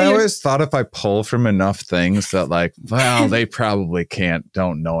 I always thought if I pull from enough things that like, well, they probably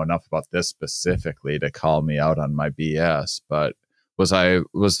don't know enough about this specifically to call me out on my BS. But was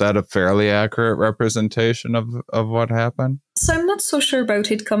that a fairly accurate representation of what happened? So I'm not so sure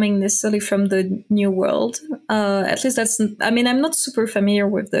about it coming necessarily from the New World. At least I'm not super familiar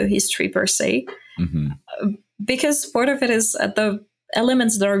with the history per se, because part of it is the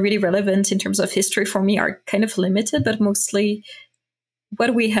elements that are really relevant in terms of history for me are kind of limited, but mostly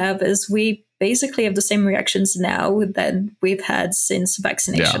what we have is we basically have the same reactions now that we've had since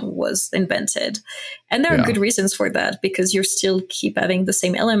vaccination was invented. And there are good reasons for that, because you still keep having the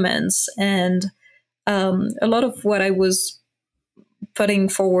same elements. And a lot of what I was putting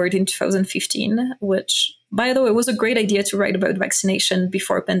forward in 2015, which, by the way, was a great idea to write about vaccination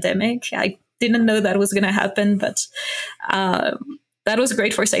before pandemic. I didn't know that was going to happen, but that was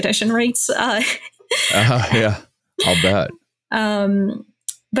great for citation rates. Yeah, I'll bet.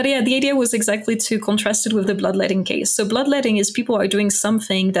 But yeah, the idea was exactly to contrast it with the bloodletting case. So bloodletting is people are doing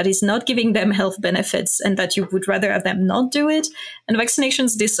something that is not giving them health benefits and that you would rather have them not do it. And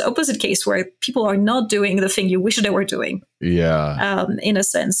vaccination's this opposite case where people are not doing the thing you wish they were doing. Yeah. In a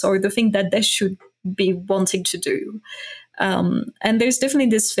sense, or the thing that they should be wanting to do. And there's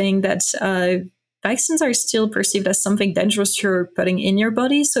definitely this thing that vaccines are still perceived as something dangerous you're putting in your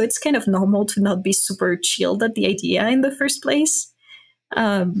body. So it's kind of normal to not be super chilled at the idea in the first place.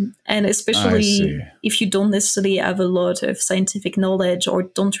 And especially if you don't necessarily have a lot of scientific knowledge or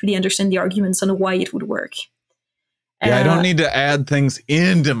don't really understand the arguments on why it would work. Yeah, I don't need to add things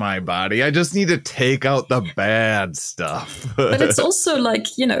into my body. I just need to take out the bad stuff. But it's also like,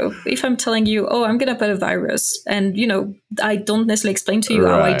 if I'm telling you, oh, I'm going to put a virus and, I don't necessarily explain to you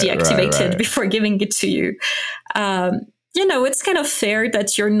how I deactivate it before giving it to you. It's kind of fair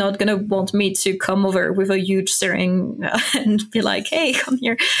that you're not going to want me to come over with a huge syringe and be like, hey, come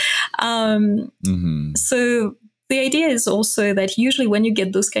here. So the idea is also that usually when you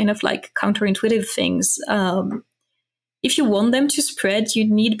get those kind of like counterintuitive things, if you want them to spread, you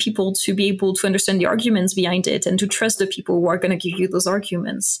need people to be able to understand the arguments behind it and to trust the people who are going to give you those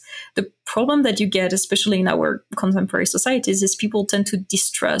arguments. The problem that you get, especially in our contemporary societies, is people tend to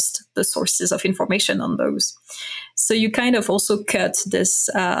distrust the sources of information on those. So you kind of also cut this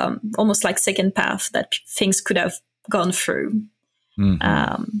almost like second path that things could have gone through. And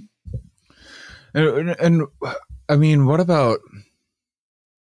I mean, what about...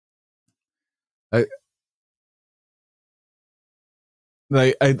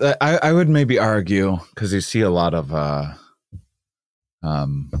 I would maybe argue, because you see a lot of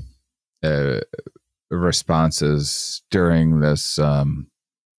responses during this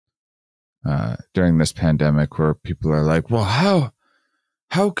pandemic where people are like, well,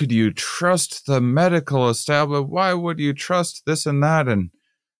 how could you trust the medical establishment? Why would you trust this and that? And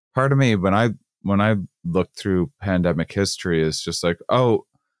part of me, when I look through pandemic history, is just like, oh,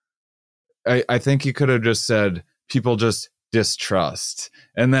 I think you could have just said people just distrust,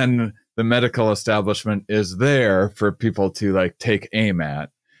 and then the medical establishment is there for people to like take aim at.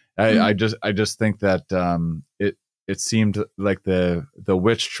 I just think that it seemed like the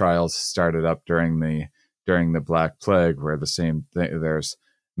witch trials started up during the Black Plague, where the same thing, there's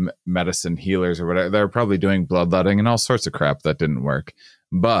medicine healers or whatever. They're probably doing bloodletting and all sorts of crap that didn't work.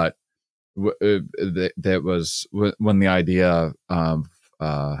 But that was when the idea of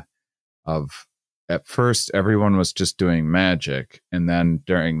at first everyone was just doing magic, and then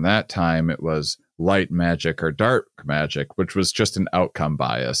during that time it was light magic or dark magic, which was just an outcome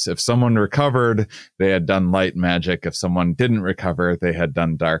bias. If someone recovered, they had done light magic. If someone didn't recover, they had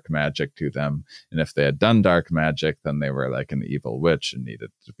done dark magic to them. And if they had done dark magic, then they were like an evil witch and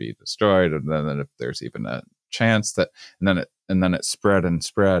needed to be destroyed. And then if there's even a chance that, and then it spread and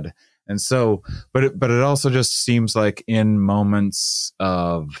spread. And so, but it also just seems like in moments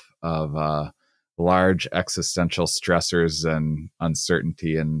of large existential stressors and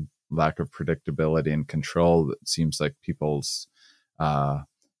uncertainty and lack of predictability and control, it seems like people's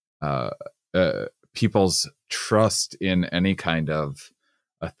trust in any kind of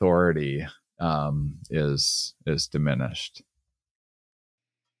authority is diminished.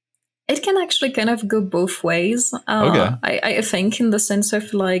 It can actually kind of go both ways. Okay. I think in the sense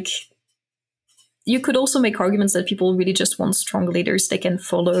of like, you could also make arguments that people really just want strong leaders they can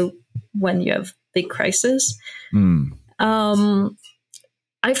follow when you have big crisis.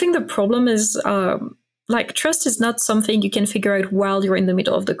 I think the problem is like trust is not something you can figure out while you're in the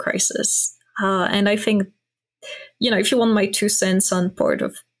middle of the crisis. And I think, if you want my 2 cents on part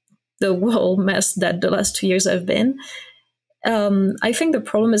of the whole mess that the last 2 years have been, I think the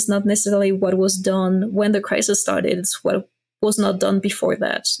problem is not necessarily what was done when the crisis started. It's what was not done before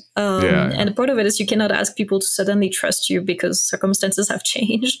that. And part of it is you cannot ask people to suddenly trust you because circumstances have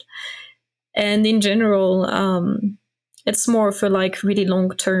changed. And in general, it's more for like really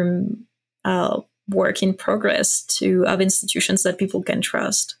long-term work in progress to have institutions that people can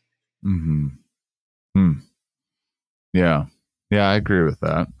trust. Yeah, I agree with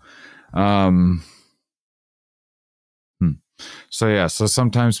that. So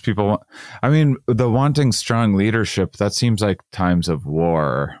sometimes people, the wanting strong leadership, that seems like times of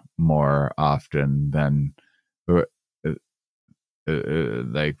war more often than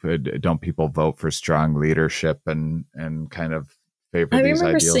like, don't people vote for strong leadership and kind of favor these ideals? I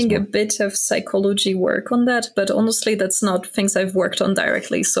remember seeing a bit of psychology work on that, but honestly, that's not things I've worked on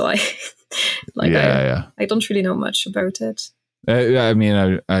directly. So I don't really know much about it.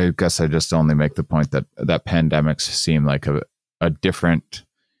 I guess I just only make the point that pandemics seem like a different,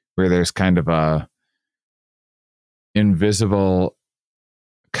 where there's kind of a invisible,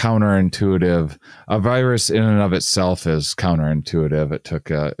 counterintuitive. A virus in and of itself is counterintuitive.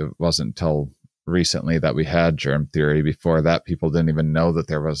 It wasn't until recently that we had germ theory. Before that, people didn't even know that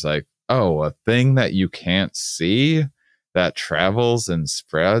there was like, a thing that you can't see that travels and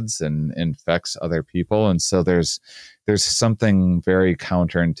spreads and infects other people. And so there's something very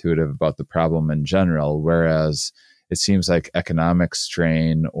counterintuitive about the problem in general, whereas it seems like economic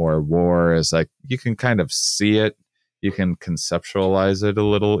strain or war is like, you can kind of see it, you can conceptualize it a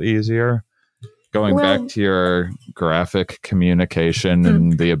little easier. Going back to your graphic communication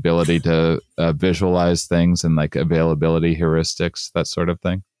and the ability to visualize things and like availability heuristics, that sort of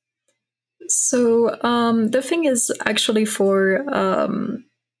thing. So the thing is actually for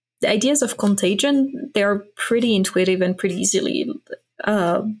the ideas of contagion, they are pretty intuitive and pretty easily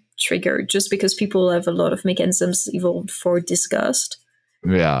triggered just because people have a lot of mechanisms evolved for disgust.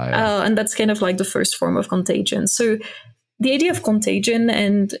 And that's kind of like the first form of contagion. So the idea of contagion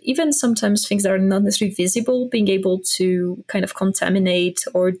and even sometimes things that are not necessarily visible, being able to kind of contaminate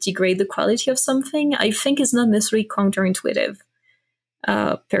or degrade the quality of something, I think is not necessarily counterintuitive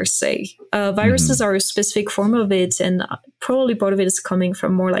per se. Viruses are a specific form of it, and probably part of it is coming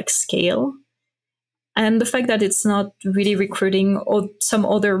from more like scale. And the fact that it's not really recruiting or some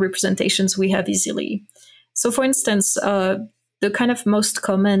other representations we have easily. So for instance, the kind of most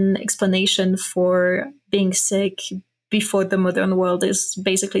common explanation for being sick before the modern world is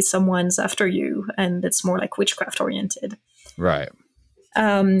basically someone's after you, and it's more like witchcraft oriented. Right.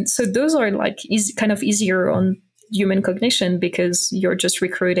 So those are like kind of easier on human cognition because you're just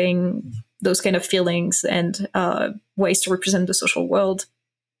recruiting those kind of feelings and ways to represent the social world.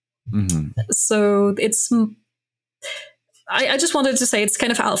 So it's, I just wanted to say it's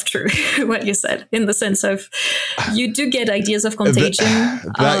kind of half true what you said, in the sense of you do get ideas of contagion.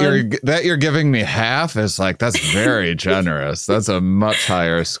 That you're giving me half is like, that's very generous. That's a much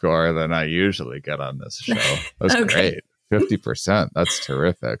higher score than I usually get on this show. That's great. 50%. That's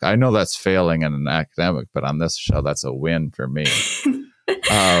terrific. I know that's failing in an academic, but on this show, that's a win for me.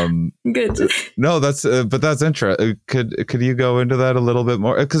 Good. No, that's but that's interesting. Could you go into that a little bit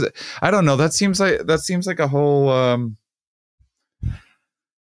more? Because I don't know. That seems like a whole.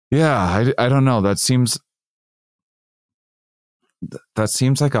 Yeah, I don't know. That seems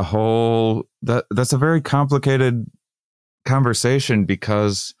like a whole. That's a very complicated conversation,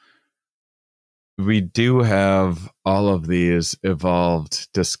 because we do have all of these evolved,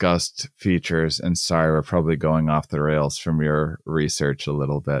 discussed features. And sorry, we're probably going off the rails from your research a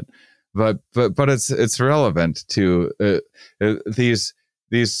little bit, but it's relevant to these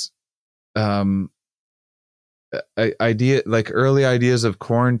idea, like early ideas of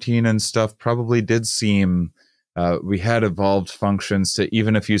quarantine and stuff probably did seem. We had evolved functions to,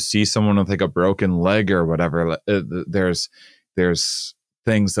 even if you see someone with like a broken leg or whatever, there's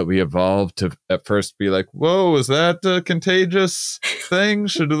things that we evolved to at first be like, whoa, is that a contagious thing?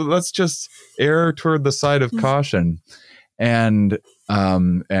 Let's just err toward the side of caution. And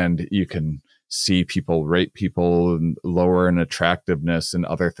you can see people rate people lower in attractiveness and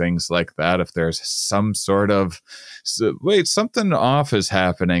other things like that. If there's some sort of, wait, something off is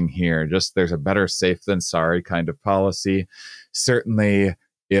happening here. Just there's a better safe than sorry kind of policy. Certainly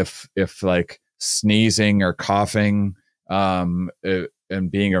if like sneezing or coughing, and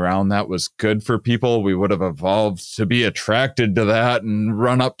being around that was good for people, we would have evolved to be attracted to that and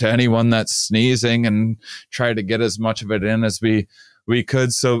run up to anyone that's sneezing and try to get as much of it in as we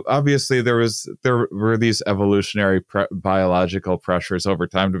could. So obviously there were these evolutionary biological pressures over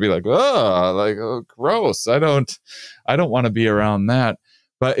time to be like, oh, gross. I don't want to be around that.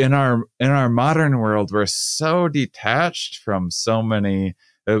 But in our modern world, we're so detached from so many.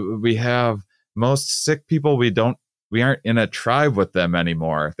 We have most sick people. We aren't in a tribe with them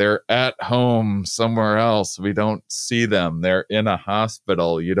anymore. They're at home somewhere else. We don't see them. They're in a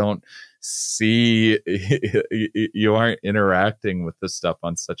hospital. You don't see, you aren't interacting with this stuff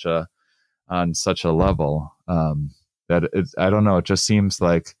on such a level that I don't know. It just seems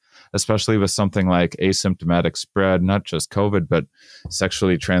like, especially with something like asymptomatic spread, not just COVID, but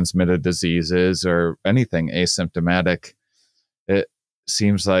sexually transmitted diseases or anything asymptomatic, it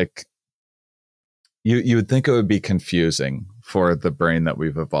seems like you would think it would be confusing for the brain that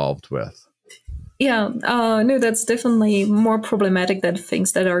we've evolved with. Yeah, no, that's definitely more problematic than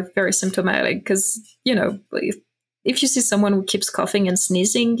things that are very symptomatic. Because, if you see someone who keeps coughing and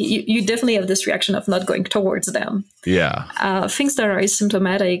sneezing, you definitely have this reaction of not going towards them. Yeah. Things that are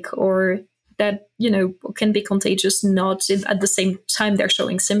asymptomatic or that, can be contagious, not at the same time they're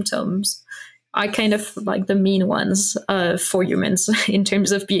showing symptoms, are kind of like the mean ones for humans in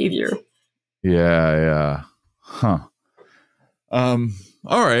terms of behavior. Yeah. Huh. All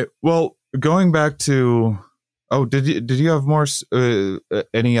right. Well, going back to, did you have more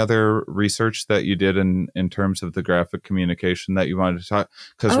any other research that you did in terms of the graphic communication that you wanted to talk?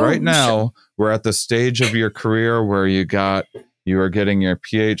 Because right now we're at the stage of your career where you were getting your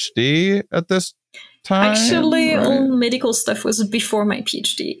PhD at this time. Actually, right? All medical stuff was before my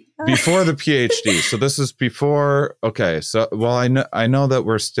PhD. Before the PhD. So this is before. Okay. So I know that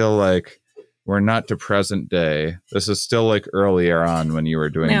we're still like. We're not to present day. This is still like earlier on when you were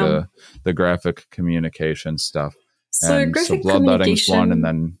doing the graphic communication stuff. So graphic communication, one, and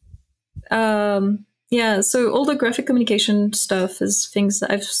then so all the graphic communication stuff is things that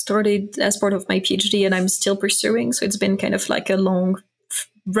I've started as part of my PhD and I'm still pursuing. So it's been kind of like a long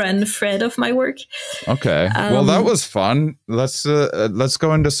run thread of my work. Okay. Well, that was fun. Let's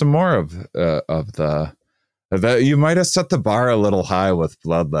go into some more of the. That you might have set the bar a little high with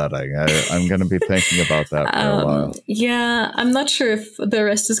bloodletting. I'm going to be thinking about that for a while. Yeah, I'm not sure if the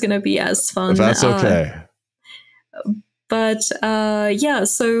rest is going to be as fun. That's okay.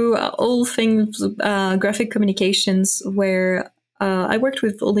 So all things graphic communications, where I worked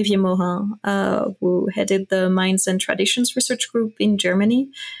with 𝕊𝕙𝕒𝕟𝕚, who headed the Minds and Traditions research group in Germany,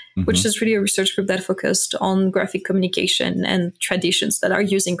 which is really a research group that focused on graphic communication and traditions that are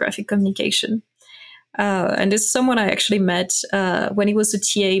using graphic communication. And this is someone I actually met when he was a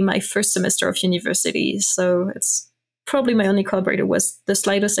TA my first semester of university. So it's probably my only collaborator with the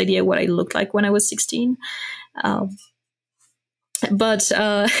slightest idea what I looked like when I was 16. But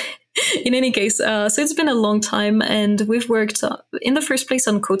in any case, so it's been a long time, and we've worked in the first place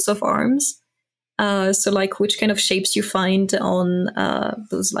on coats of arms. So like which kind of shapes you find on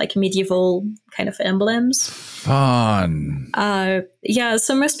those like medieval kind of emblems. Fun.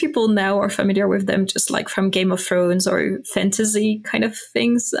 So most people now are familiar with them just like from Game of Thrones or fantasy kind of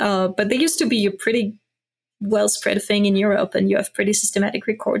things. But they used to be a pretty well spread thing in Europe, and you have pretty systematic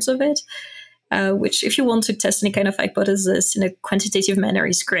records of it. which if you want to test any kind of hypothesis in a quantitative manner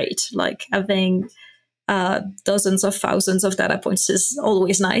is great. Like having dozens of thousands of data points is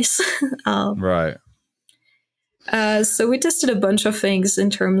always nice. Right. So we tested a bunch of things in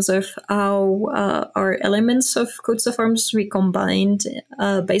terms of how our elements of coats of arms recombined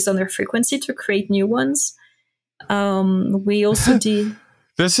based on their frequency to create new ones. We also did.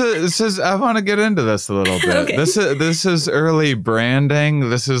 This is. I want to get into this a little bit. Okay. This is early branding.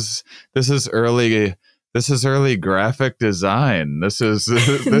 This is early. This is early graphic design. This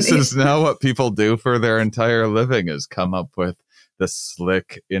is now what people do for their entire living, is come up with the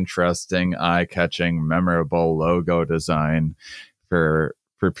slick, interesting, eye-catching, memorable logo design for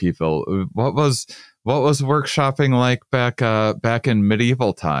people. What was workshopping like back in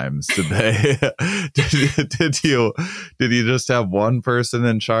medieval times? Did they did you just have one person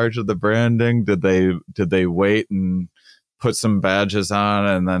in charge of the branding? Did they wait and put some badges on,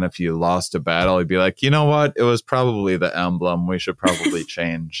 and then if you lost a battle, you'd be like, you know what? It was probably the emblem. We should probably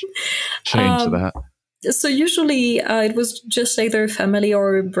change that. So usually it was just either a family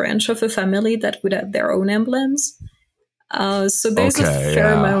or a branch of a family that would have their own emblems. So there's a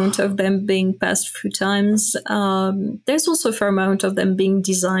fair amount of them being passed through times. There's also a fair amount of them being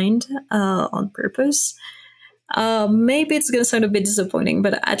designed on purpose. Maybe it's going to sound a bit disappointing,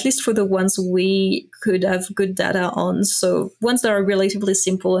 but at least for the ones we could have good data on, so ones that are relatively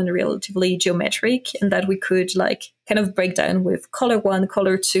simple and relatively geometric, and that we could like kind of break down with color 1,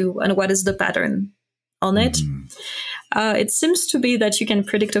 color 2, and what is the pattern on it. It seems to be that you can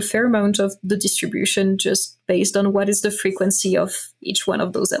predict a fair amount of the distribution just based on what is the frequency of each one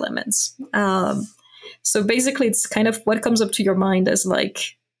of those elements. So basically, it's kind of what comes up to your mind as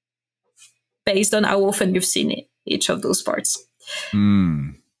like based on how often you've seen each of those parts.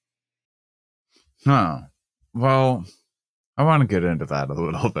 Huh. Well, I want to get into that a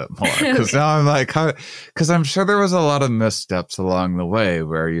little bit more, because now I'm like, because I'm sure there was a lot of missteps along the way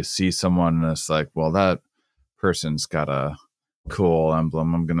where you see someone and it's like, well, that person's got a cool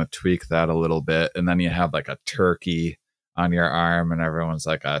emblem, I'm going to tweak that a little bit. And then you have like a turkey on your arm and everyone's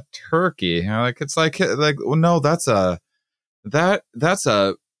like, a turkey? And you're like, it's like, well, no, that's a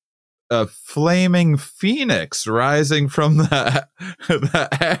flaming phoenix rising from the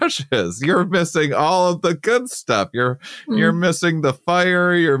ashes. You're missing all of the good stuff. You're missing the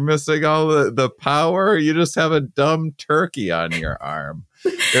fire. You're missing all the power. You just have a dumb turkey on your arm.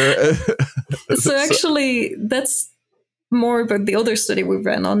 So actually, that's more about the other study we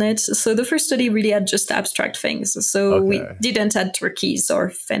ran on it. So the first study really had just abstract things. So we didn't add turkeys or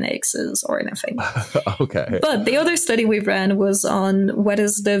phoenixes or anything. Okay. But the other study we ran was on what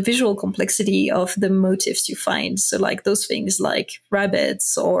is the visual complexity of the motifs you find. So like those things like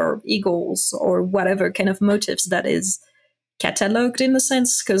rabbits or eagles or whatever kind of motifs that is cataloged in a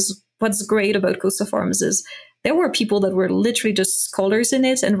sense. Because what's great about Coats of Arms is there were people that were literally just scholars in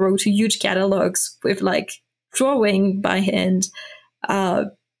it and wrote huge catalogs with like drawing by hand,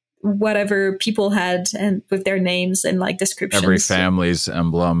 whatever people had, and with their names and like descriptions. Every family's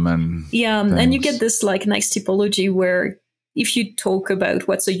emblem and things. And you get this like nice typology where if you talk about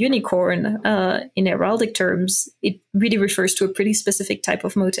what's a unicorn in heraldic terms, it really refers to a pretty specific type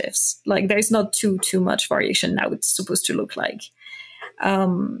of motifs. Like there's not too much variation now it's supposed to look like.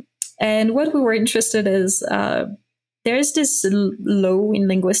 And what we were interested in is there's this law in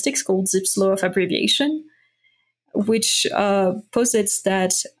linguistics called Zipf's law of abbreviation, which posits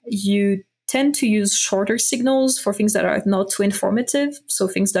that you tend to use shorter signals for things that are not too informative, so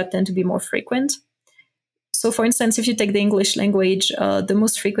things that tend to be more frequent. So for instance, if you take the English language, the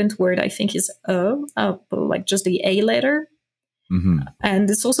most frequent word I think is like just the A letter. And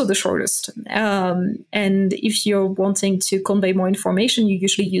it's also the shortest. And if you're wanting to convey more information, you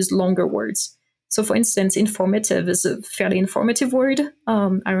usually use longer words. So for instance, informative is a fairly informative word,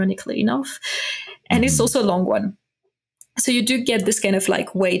 ironically enough. And it's also a long one. So you do get this kind of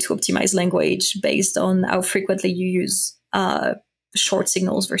like way to optimize language based on how frequently you use short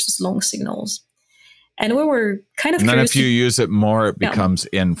signals versus long signals. And we were kind of curious. And then if you use it more, it becomes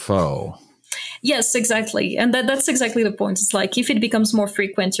info. Yes, exactly. And that's exactly the point. It's like if it becomes more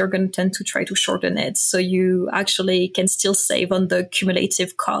frequent, you're going to tend to try to shorten it. So you actually can still save on the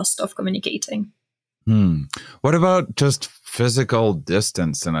cumulative cost of communicating. What about just physical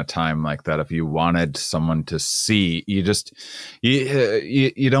distance in a time like that? If you wanted someone to see, you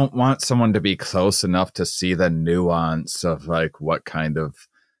don't want someone to be close enough to see the nuance of like what kind of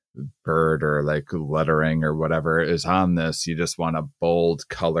bird or like lettering or whatever is on this. You just want a bold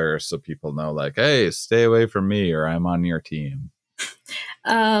color so people know like, hey, stay away from me or I'm on your team.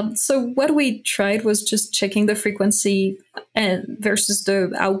 So what we tried was just checking the frequency and versus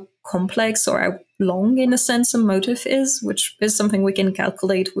how complex or how long, in a sense, a motive is, which is something we can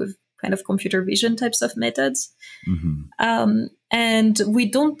calculate with kind of computer vision types of methods. And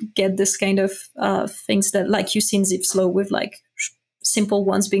we don't get this kind of things that, like you see in Zipf's law, with like simple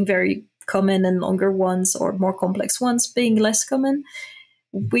ones being very common and longer ones or more complex ones being less common.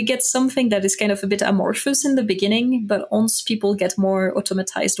 We get something that is kind of a bit amorphous in the beginning, but once people get more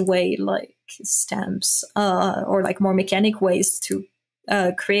automatized way, like stamps or like more mechanic ways to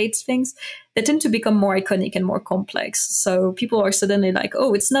create things, they tend to become more iconic and more complex. So people are suddenly like,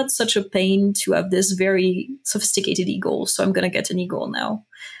 oh, it's not such a pain to have this very sophisticated eagle, so I'm going to get an eagle now.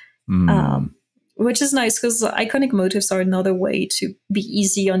 Which is nice, because iconic motifs are another way to be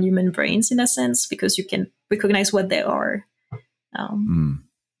easy on human brains, in a sense, because you can recognize what they are.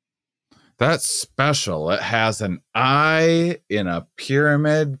 That's special. It has an eye in a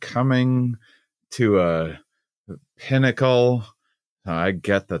pyramid coming to a pinnacle. I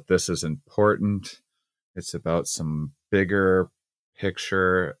get that this is important. It's about some bigger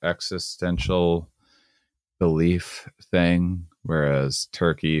picture, existential belief thing. Whereas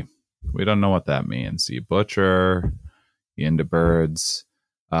turkey, we don't know what that means. You butcher, you into birds.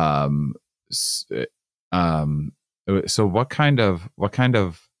 So what kind of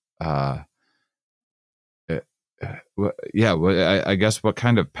I guess what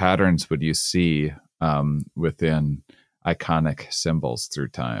kind of patterns would you see within iconic symbols through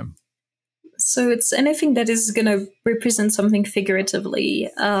time? So it's anything that is going to represent something figuratively.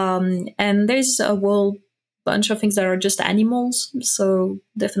 And there's a whole bunch of things that are just animals. So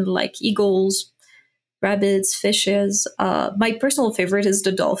definitely like eagles, rabbits, fishes. My personal favorite is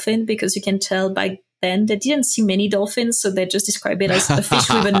the dolphin, because you can tell by then they didn't see many dolphins, so they just describe it as a fish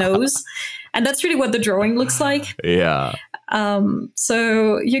with a nose. And that's really what the drawing looks like. Yeah.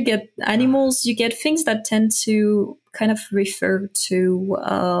 So you get animals, you get things that tend to kind of refer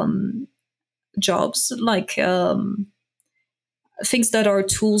to jobs, like things that are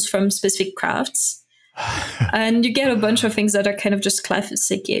tools from specific crafts. And you get a bunch of things that are kind of just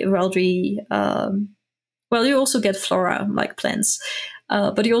classic heraldry. Well, you also get flora, like plants.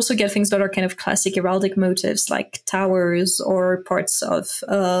 But you also get things that are kind of classic heraldic motifs, like towers or parts of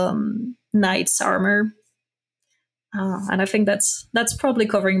knights' armor. And I think that's probably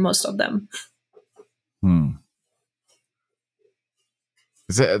covering most of them.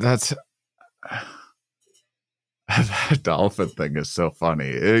 That dolphin thing is so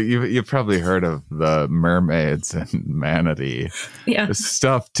funny. You've probably heard of the mermaids and manatee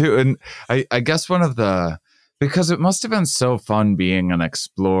stuff too. And I guess one of the, because it must have been so fun being an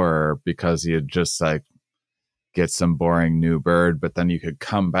explorer, because you'd just like get some boring new bird, but then you could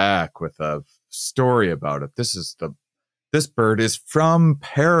come back with a story about it. This bird is from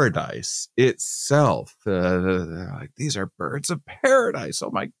paradise itself. Like, these are birds of paradise. Oh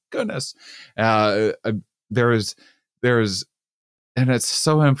my goodness. There's, and it's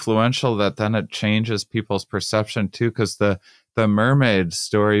so influential that then it changes people's perception too. Because the mermaid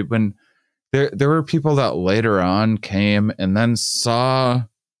story, when there were people that later on came and then saw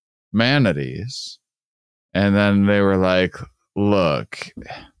manatees, and then they were like, look,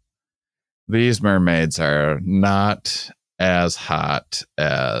 these mermaids are not as hot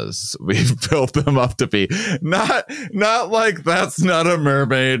as we've built them up to be. Not like that's not a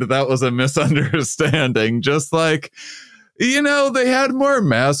mermaid, that was a misunderstanding. Just like, you know, they had more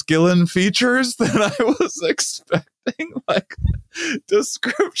masculine features than I was expecting. Like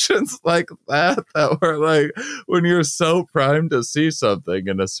descriptions like that were like, when you're so primed to see something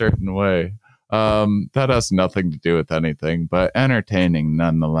in a certain way. That has nothing to do with anything, but entertaining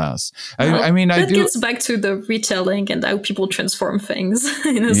nonetheless. Well, I mean, that gets back to the retelling and how people transform things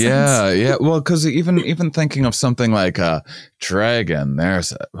in a sense. Yeah. Well, because even thinking of something like a dragon,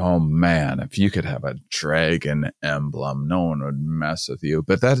 oh man, if you could have a dragon emblem, no one would mess with you.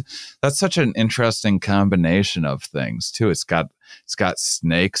 But that's such an interesting combination of things too. It's got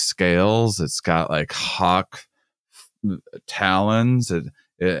snake scales. It's got like hawk talons. It's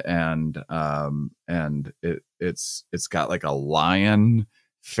got like a lion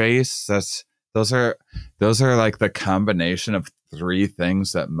face. Those are like the combination of three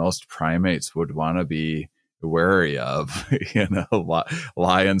things that most primates would want to be wary of. You know,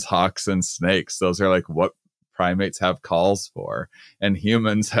 lions, hawks, and snakes. Those are like what primates have calls for, and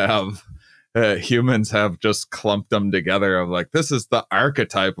humans have just clumped them together of like, this is the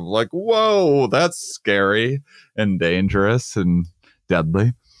archetype of like, whoa, that's scary and dangerous and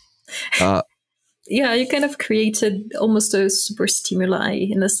deadly. Yeah, you kind of created almost a super stimuli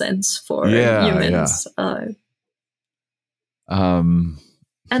in a sense for humans. And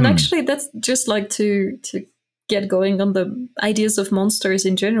actually, that's just like to get going on the ideas of monsters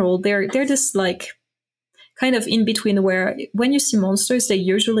in general, they're this like kind of in between, where when you see monsters, they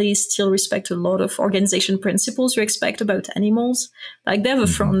usually still respect a lot of organization principles you expect about animals. Like they have a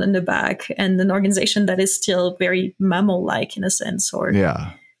front and a back, and an organization that is still very mammal-like in a sense, or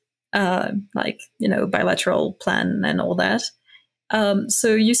like, you know, bilateral plan and all that.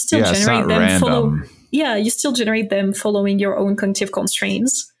 So you still generate them you still generate them following your own cognitive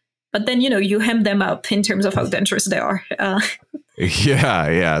constraints, but then, you know, you hem them up in terms of how dangerous they are.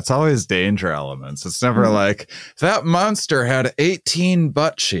 Yeah. It's always danger elements. It's never like that monster had 18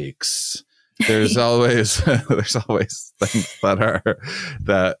 butt cheeks. There's always things that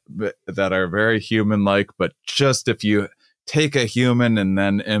are very human-like, but just if you take a human and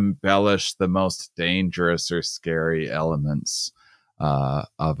then embellish the most dangerous or scary elements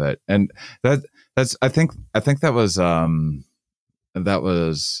of it. And that's I think that was some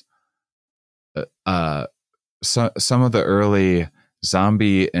of the early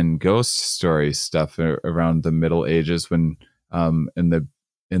zombie and ghost story stuff around the Middle Ages, when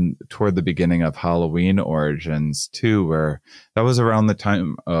toward the beginning of Halloween origins too, where that was around the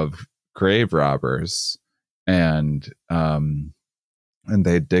time of grave robbers, and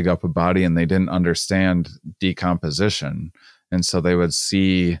they'd dig up a body and they didn't understand decomposition, and so they would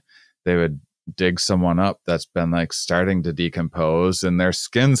dig someone up that's been like starting to decompose, and their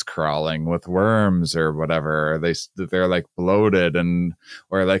skin's crawling with worms or whatever. They're like bloated,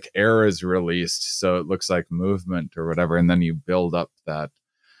 or like air is released, so it looks like movement or whatever. And then you build up that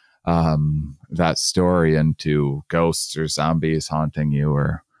story into ghosts or zombies haunting you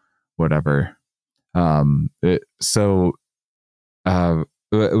or whatever.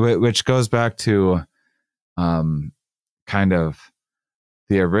 Which goes back to kind of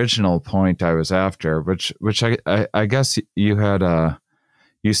the original point I was after, which I guess you had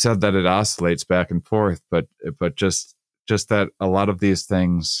you said that it oscillates back and forth, but just that a lot of these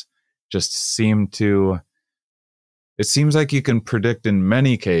things just it seems like you can predict in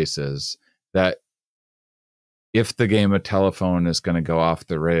many cases that if the game of telephone is going to go off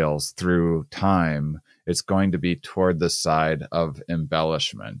the rails through time, it's going to be toward the side of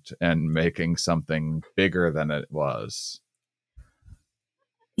embellishment and making something bigger than it was.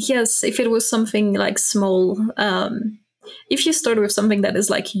 Yes, if it was something like small, if you start with something that is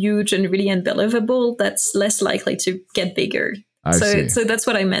like huge and really unbelievable, that's less likely to get bigger. So that's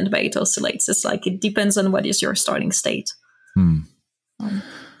what I meant by it oscillates. It's like it depends on what is your starting state.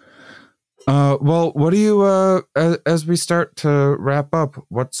 Well, what do you as we start to wrap up,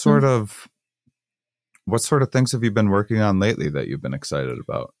 what sort of things have you been working on lately that you've been excited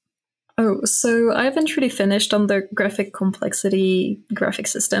about? Oh, so I haven't really finished on the graphic complexity graphic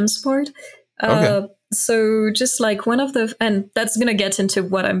systems part. Okay. So just like and that's going to get into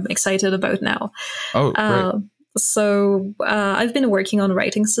what I'm excited about now. Oh, great. So I've been working on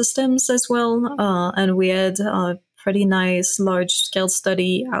writing systems as well. And we had a pretty nice large scale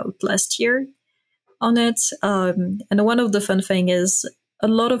study out last year on it. And one of the fun thing is a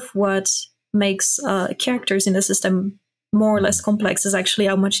lot of what makes characters in the system more or less complex is actually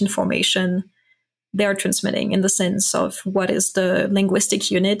how much information they are transmitting, in the sense of what is the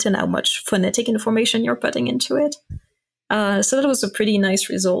linguistic unit and how much phonetic information you're putting into it. So that was a pretty nice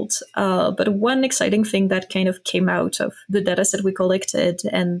result. But one exciting thing that kind of came out of the data set we collected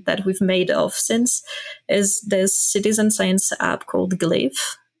and that we've made of since is this citizen science app called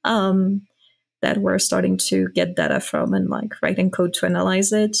𝕊𝕐𝕐 that we're starting to get data from and like writing code to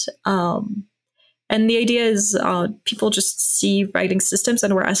analyze it. And the idea is people just see writing systems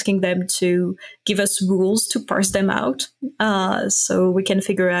and we're asking them to give us rules to parse them out. So we can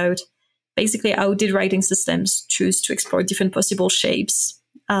figure out basically how did writing systems choose to explore different possible shapes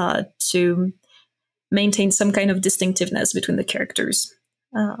to maintain some kind of distinctiveness between the characters.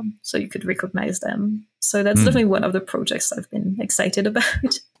 So you could recognize them. So that's definitely one of the projects I've been excited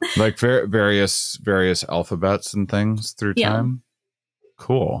about. Like various alphabets and things through time?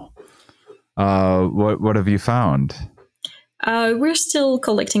 Cool. What have you found? We're still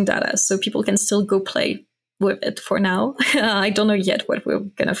collecting data, so people can still go play with it for now. I don't know yet what we're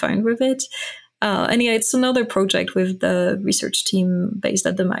going to find with it. And yeah, it's another project with the research team based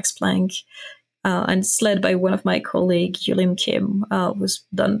at the Max Planck. And it's led by one of my colleagues, 𝕊𝕐𝕐 Kim, who's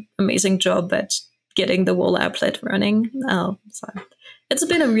done an amazing job at getting the whole applet running. So it's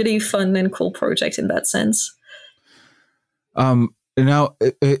been a really fun and cool project in that sense. Now,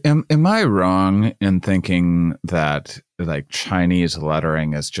 am I wrong in thinking that like Chinese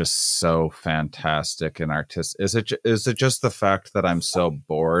lettering is just so fantastic and artistic? Is it just the fact that I'm so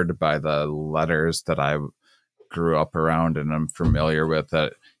bored by the letters that I grew up around and I'm familiar with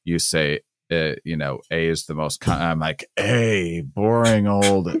that you say you know, A is the most, I'm like, A, boring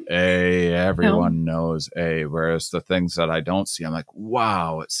old A, everyone knows A. Whereas the things that I don't see, I'm like,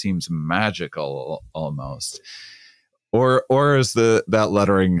 wow, it seems magical almost. Or is that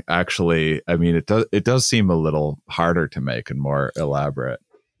lettering actually, I mean, it does seem a little harder to make and more elaborate.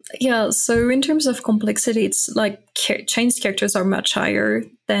 Yeah, so in terms of complexity, it's like Chinese characters are much higher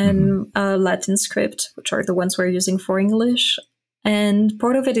than Latin script, which are the ones we're using for English. And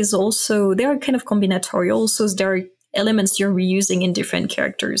part of it is also, they are kind of combinatorial, so there are elements you're reusing in different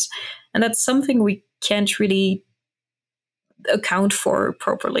characters. And that's something we can't really account for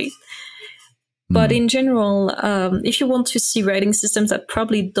properly. But in general, if you want to see writing systems that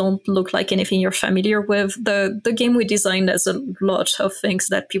probably don't look like anything you're familiar with, the game we designed has a lot of things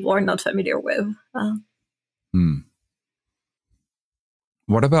that people are not familiar with.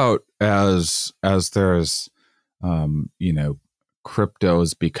 What about as there's, you know, crypto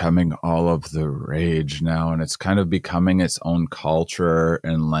is becoming all of the rage now, and it's kind of becoming its own culture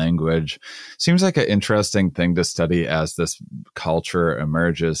and language. Seems like an interesting thing to study as this culture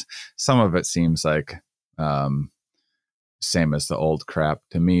emerges. Some of it seems like same as the old crap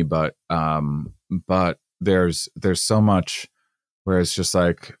to me, but there's so much where it's just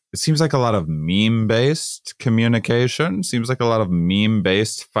like, it seems like a lot of meme-based communication. Seems like a lot of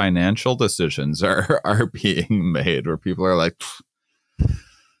meme-based financial decisions are being made, where people are like,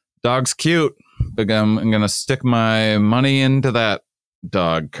 dog's cute, but I'm going to stick my money into that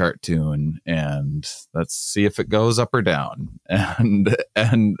dog cartoon and let's see if it goes up or down. And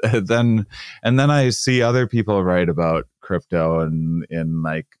then I see other people write about crypto and in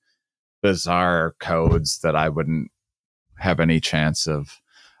like bizarre codes that I wouldn't have any chance of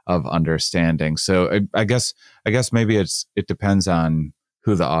understanding. So I guess maybe it depends on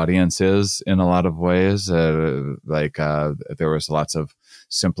who the audience is in a lot of ways. There was lots of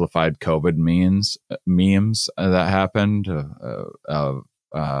simplified COVID memes that happened. And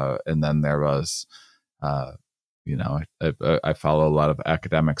then there was, you know, I follow a lot of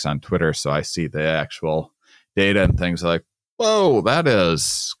academics on Twitter, so I see the actual data and things like, whoa, that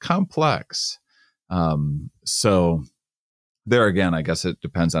is complex. So there again, I guess it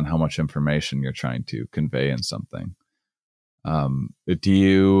depends on how much information you're trying to convey in something. Do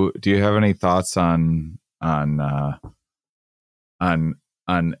you have any thoughts on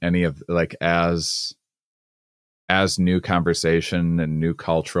any of, like, as new conversation and new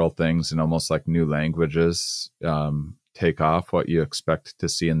cultural things and almost like new languages take off, what you expect to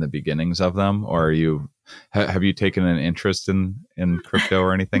see in the beginnings of them? Or have you taken an interest in crypto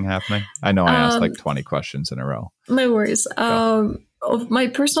or anything happening? I know I asked like 20 questions in a row. No worries. Of my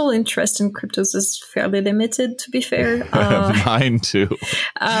personal interest in cryptos is fairly limited, to be fair. Mine too.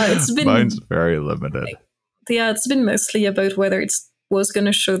 Mine's very limited. Yeah, it's been mostly about whether it was going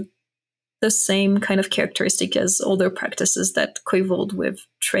to show the same kind of characteristic as other practices that co-evolved with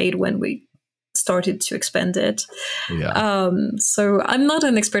trade when we started to expand it. Yeah. So I'm not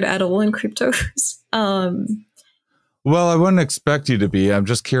an expert at all in cryptos. Well, I wouldn't expect you to be. I'm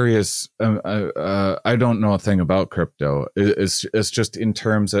just curious. I don't know a thing about crypto. It's just in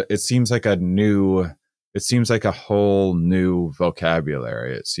terms of, it seems like a whole new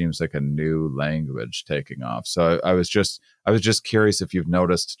vocabulary. It seems like a new language taking off. So I was just curious if you've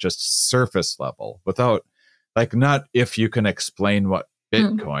noticed, just surface level, without, like, not if you can explain what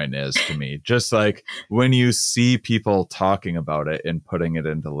Bitcoin is to me, just like when you see people talking about it and putting it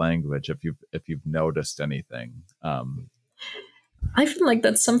into language, if you've noticed anything. I feel like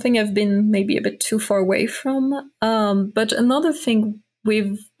that's something I've been maybe a bit too far away from. But another thing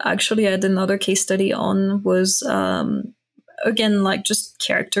we've actually had another case study on was, again, like just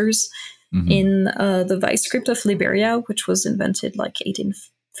characters in the vice script of Liberia, which was invented like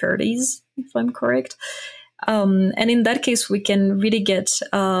 1830s, if I'm correct. And in that case, we can really get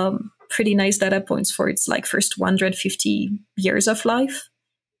pretty nice data points for its like first 150 years of life.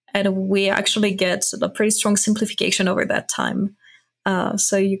 And we actually get a pretty strong simplification over that time.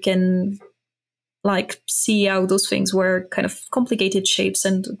 So you can like see how those things were kind of complicated shapes,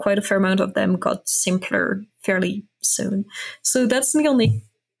 and quite a fair amount of them got simpler fairly soon. So that's the only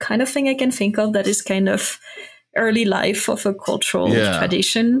kind of thing I can think of that is kind of early life of a cultural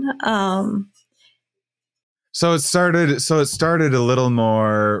tradition. So it started a little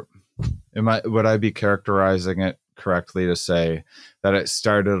more, would I be characterizing it correctly to say that it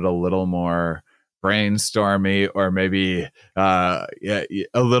started a little more brainstormy, or maybe a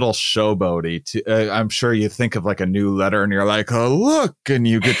little showboaty? I'm sure you think of like a new letter and you're like, oh, look, and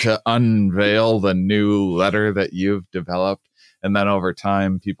you get to unveil the new letter that you've developed. And then over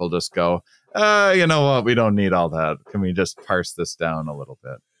time, people just go, you know what? We don't need all that. Can we just parse this down a little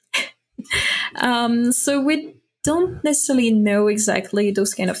bit? So we don't necessarily know exactly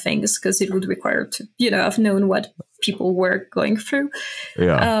those kind of things because it would require to, have known what people were going through.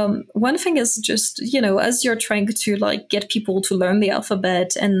 Yeah. One thing is just, as you're trying to like get people to learn the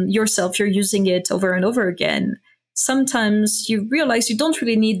alphabet and yourself, you're using it over and over again. Sometimes you realize you don't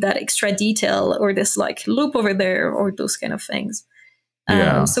really need that extra detail or this like loop over there or those kind of things.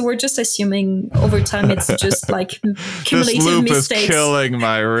 Yeah. So we're just assuming over time it's just like cumulative this loop mistakes. is killing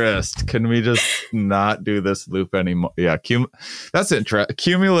my wrist. Can we just not do this loop anymore? Yeah, that's interesting.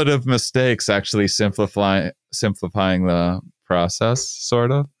 Cumulative mistakes actually simplifying the process,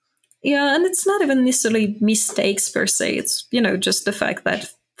 sort of. Yeah, and it's not even necessarily mistakes per se. It's just the fact that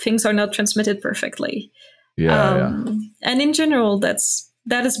things are not transmitted perfectly. Yeah. And in general, that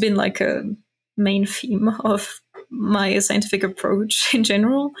has been like a main theme of my scientific approach in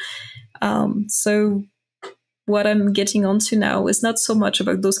general. So what I'm getting onto now is not so much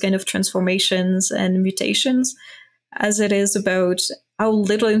about those kind of transformations and mutations as it is about how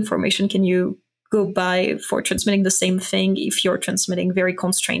little information can you go by for transmitting the same thing if you're transmitting very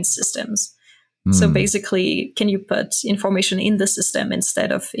constrained systems. So basically, can you put information in the system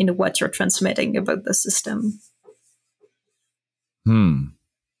instead of in what you're transmitting about the system?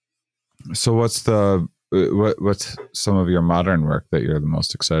 So what's some of your modern work that you're the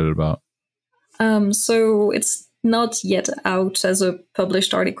most excited about? So it's not yet out as a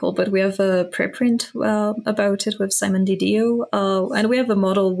published article, but we have a preprint about it with Simon Didio. And we have a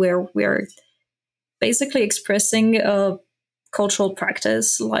model where we're basically expressing a cultural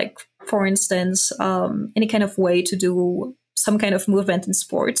practice, like, for instance, any kind of way to do some kind of movement in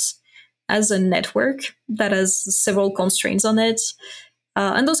sports as a network that has several constraints on it.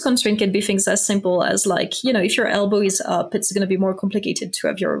 And those constraints can be things as simple as like, if your elbow is up, it's going to be more complicated to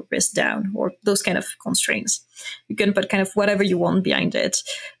have your wrist down, or those kind of constraints. You can put kind of whatever you want behind it.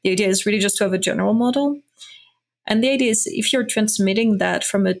 The idea is really just to have a general model. And the idea is if you're transmitting that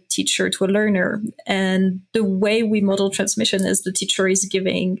from a teacher to a learner, and the way we model transmission is the teacher is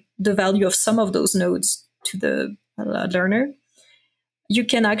giving the value of some of those nodes to the learner, you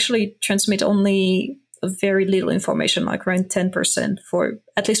can actually transmit only very little information, like around 10% for,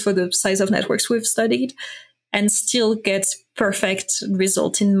 at least for the size of networks we've studied, and still get perfect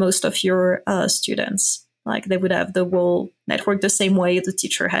result in most of your students. Like they would have the whole network the same way the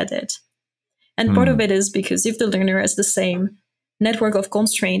teacher had it. And part of it is because if the learner has the same network of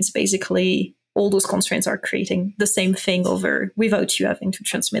constraints, basically all those constraints are creating the same thing over without you having to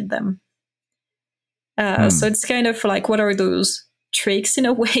transmit them. So it's kind of like, what are those tricks in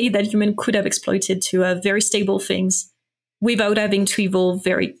a way that human could have exploited to have very stable things without having to evolve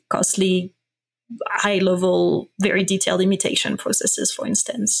very costly, high-level, very detailed imitation processes, for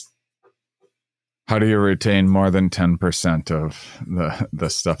instance. How do you retain more than 10% of the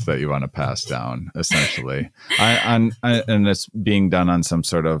stuff that you want to pass down, essentially? And it's being done on some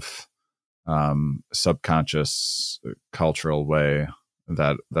sort of subconscious cultural way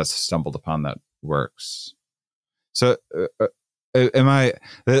that's stumbled upon that works. So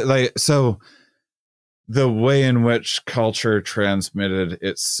so the way in which culture transmitted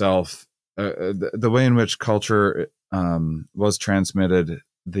itself, the way in which culture was transmitted,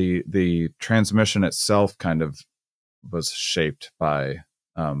 the transmission itself kind of was shaped by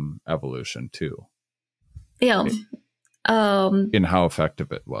evolution too. Yeah. In how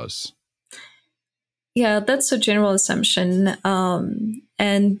effective it was. Yeah, that's a general assumption.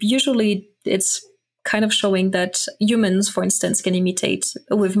 And usually it's kind of showing that humans, for instance, can imitate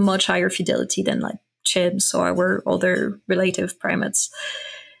with much higher fidelity than like chimps or our other relative primates.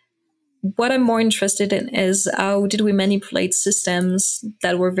 What I'm more interested in is how did we manipulate systems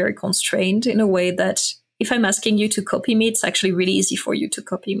that were very constrained in a way that if I'm asking you to copy me, it's actually really easy for you to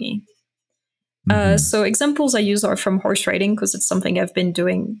copy me. So examples I use are from horse riding, because it's something I've been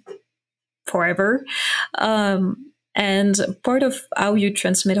doing forever. And part of how you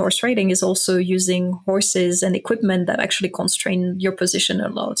transmit horse riding is also using horses and equipment that actually constrain your position a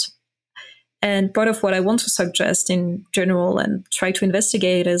lot. And part of what I want to suggest in general and try to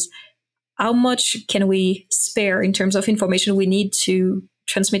investigate is how much can we spare in terms of information we need to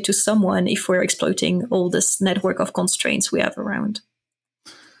transmit to someone if we're exploiting all this network of constraints we have around.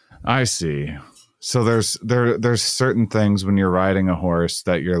 I see. So there's certain things when you're riding a horse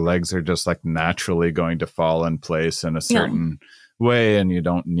that your legs are just like naturally going to fall in place in a certain way, and you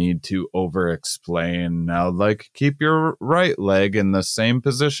don't need to over explain. Now, like, keep your right leg in the same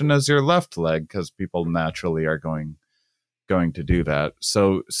position as your left leg, because people naturally are going to do that.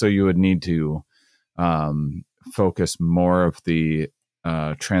 So you would need to focus more of the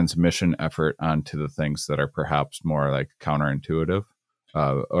transmission effort onto the things that are perhaps more like counterintuitive.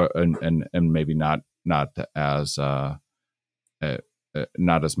 and maybe not as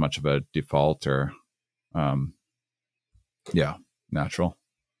not as much of a default or natural.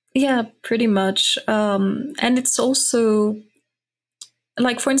 Yeah, pretty much. And it's also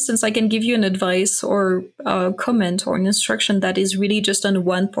like, for instance, I can give you an advice or a comment or an instruction that is really just on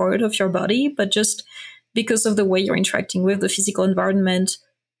one part of your body, but just because of the way you're interacting with the physical environment,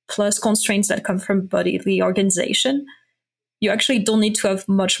 plus constraints that come from bodily organization, you actually don't need to have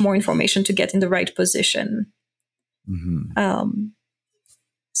much more information to get in the right position.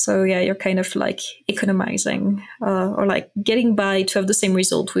 So yeah, you're kind of like economizing or like getting by to have the same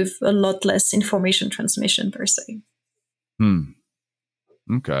result with a lot less information transmission per se.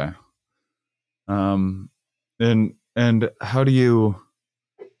 Okay. And how do you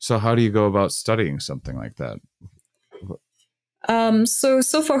go about studying something like that? So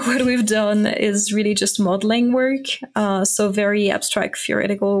far what we've done is really just modeling work. So very abstract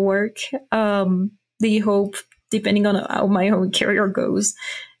theoretical work. The hope, depending on how my own career goes,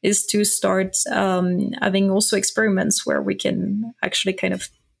 is to start having also experiments where we can actually kind of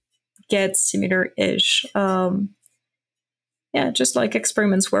get similar-ish. Just like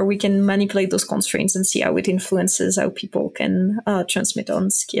experiments where we can manipulate those constraints and see how it influences how people can transmit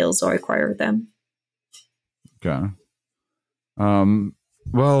on skills or acquire them. Okay.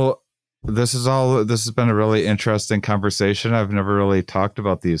 Well, this has been a really interesting conversation. I've never really talked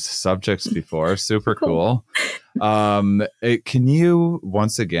about these subjects before. Super cool. Can you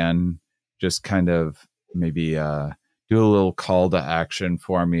once again just kind of maybe do a little call to action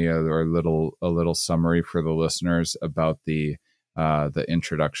for me, or a little summary for the listeners about the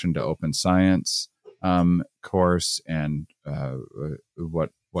Introduction to Open Science course, and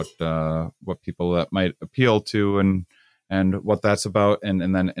what people that might appeal to, and what that's about,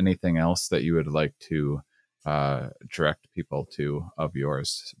 and then anything else that you would like to direct people to of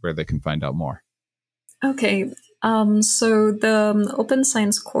yours, where they can find out more. Okay. So the Open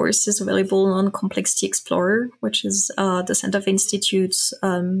Science course is available on Complexity Explorer, which is the Center for Institute's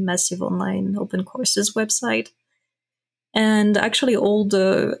massive online open courses website. And actually all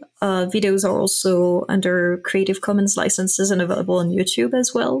the videos are also under Creative Commons licenses and available on YouTube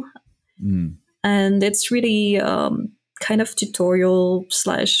as well. And it's really kind of tutorial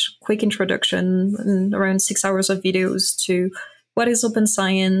 / quick introduction, and around 6 hours of videos to what is open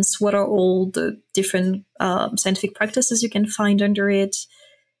science, what are all the different scientific practices you can find under it.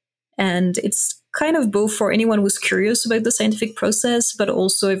 And it's kind of both for anyone who's curious about the scientific process, but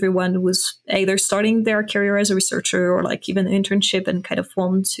also everyone who's either starting their career as a researcher or like even an internship and kind of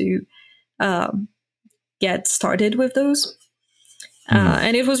want to get started with those.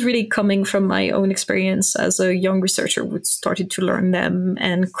 And it was really coming from my own experience as a young researcher who started to learn them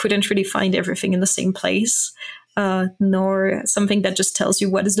and couldn't really find everything in the same place, nor something that just tells you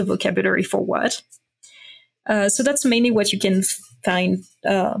what is the vocabulary for what. So that's mainly what you can find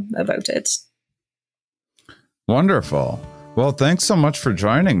about it. Wonderful. Well, thanks so much for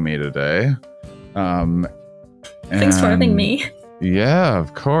joining me today. Thanks for having me. Yeah,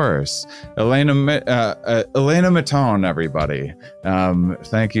 of course. 𝕊𝕦𝕒𝕚, everybody.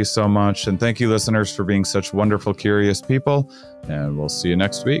 Thank you so much. And thank you, listeners, for being such wonderful, curious people. And we'll see you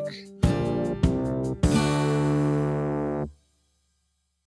next week.